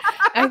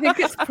 I think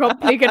it's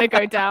probably going to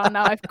go down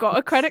now I've got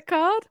a credit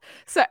card.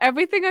 So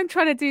everything I'm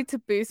trying to do to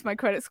boost my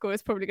credit score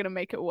is probably going to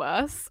make it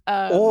worse.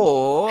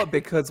 Or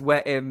because we're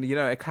in,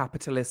 a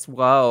capitalist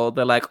world,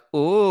 they're like,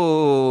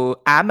 "Ooh,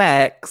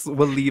 Amex,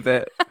 we'll leave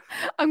it."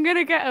 I'm going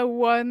to get a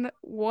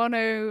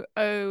 100.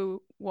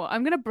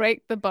 I'm going to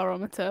break the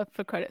barometer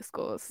for credit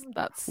scores.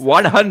 That's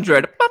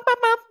 100.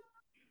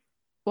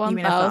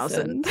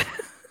 1,000.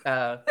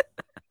 I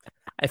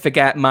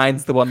forget.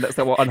 Mine's the one that's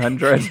at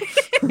 100.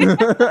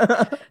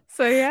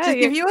 So yeah, Just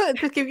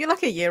give you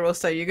like a year or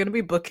so. You're going to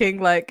be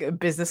booking like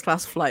business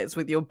class flights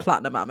with your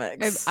platinum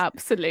Amex. I'm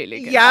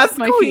absolutely gonna. Yes, That's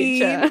my queen.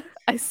 future.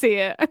 I see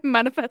it. I'm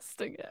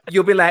manifesting it.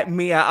 You'll be like,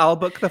 Mia, I'll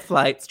book the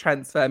flights,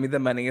 transfer me the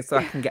money so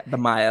I can get the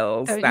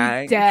miles. Don't you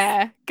Thanks.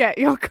 dare get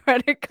your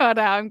credit card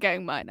out. I'm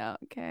getting mine out.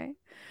 Okay.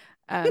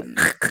 I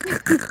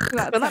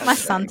feel like my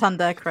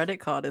Santander credit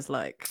card is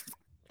like.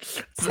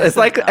 It's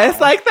like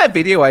that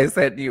video I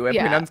sent you. And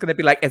Yeah. Poonam's gonna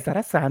be like, "Is that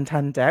a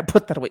Santander?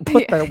 Put that away.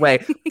 Put that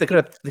away." They're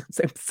gonna.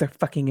 It's so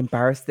fucking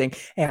embarrassing.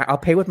 Yeah, I'll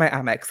pay with my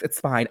Amex. It's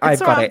fine. I've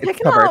got it. I'm It's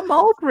taking covered. out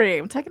Mulberry.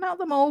 I'm taking out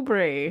the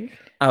Mulberry.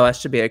 Oh, that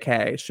should be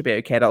okay. It should be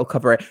okay. That'll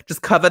cover it.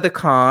 Just cover the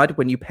card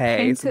when you pay,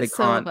 Paint so they it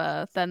can't.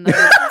 silver, then No,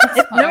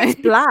 it's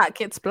fine. black.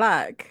 It's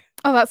black.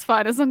 Oh, that's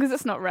fine. As long as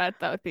it's not red,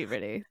 that would be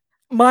really.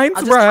 Mine's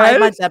I'll just hide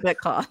my red. debit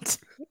card.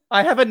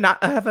 I have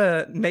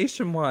a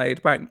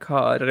nationwide bank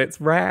card and it's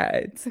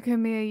red. It's okay,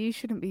 Mia. You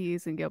shouldn't be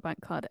using your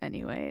bank card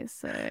anyway.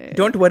 So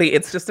Don't worry,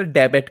 it's just a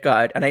debit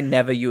card and I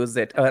never use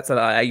it. Oh, that's a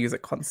lie. I use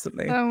it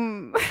constantly.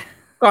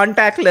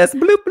 Contactless.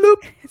 Bloop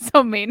bloop. It's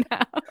on me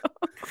now.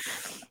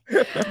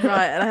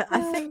 Right, and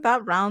I think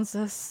that rounds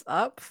us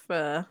up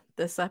for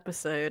this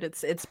episode.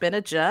 It's been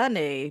a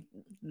journey,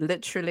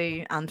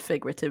 literally and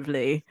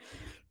figuratively.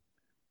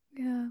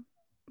 Yeah,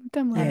 I've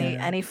done well.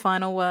 Yeah. Any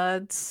final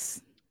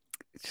words?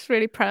 Just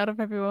really proud of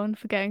everyone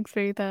for getting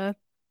through their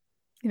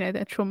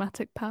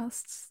traumatic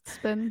pasts.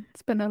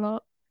 It's been a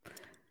lot.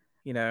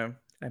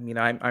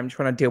 I'm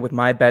trying to deal with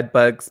my bed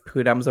bugs.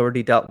 Poonam's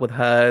already dealt with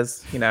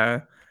hers.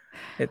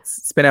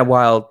 It's been a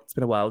wild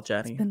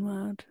journey. It's been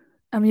wild.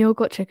 We all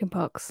got chicken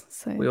pox,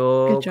 so We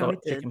all good job.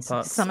 got chicken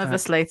pox. Some of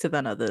us later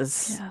than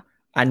others. Yeah,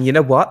 And you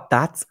know what?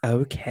 That's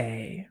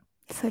okay.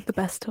 save the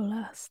best till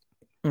last.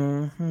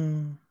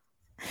 Mm-hmm.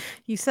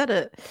 You said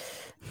it.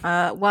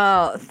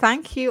 Well,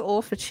 thank you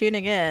all for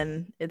tuning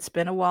in. It's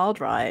been a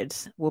wild ride.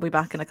 We'll be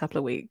back in a couple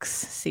of weeks.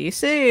 See you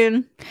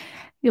soon.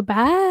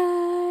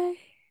 Goodbye.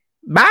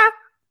 Bye.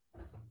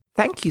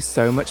 Thank you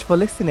so much for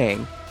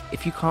listening.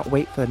 If you can't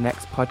wait for the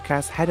next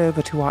podcast, head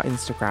over to our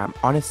Instagram,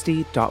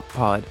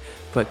 honesty.pod,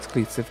 for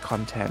exclusive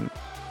content.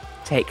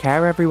 Take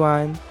care,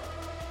 everyone.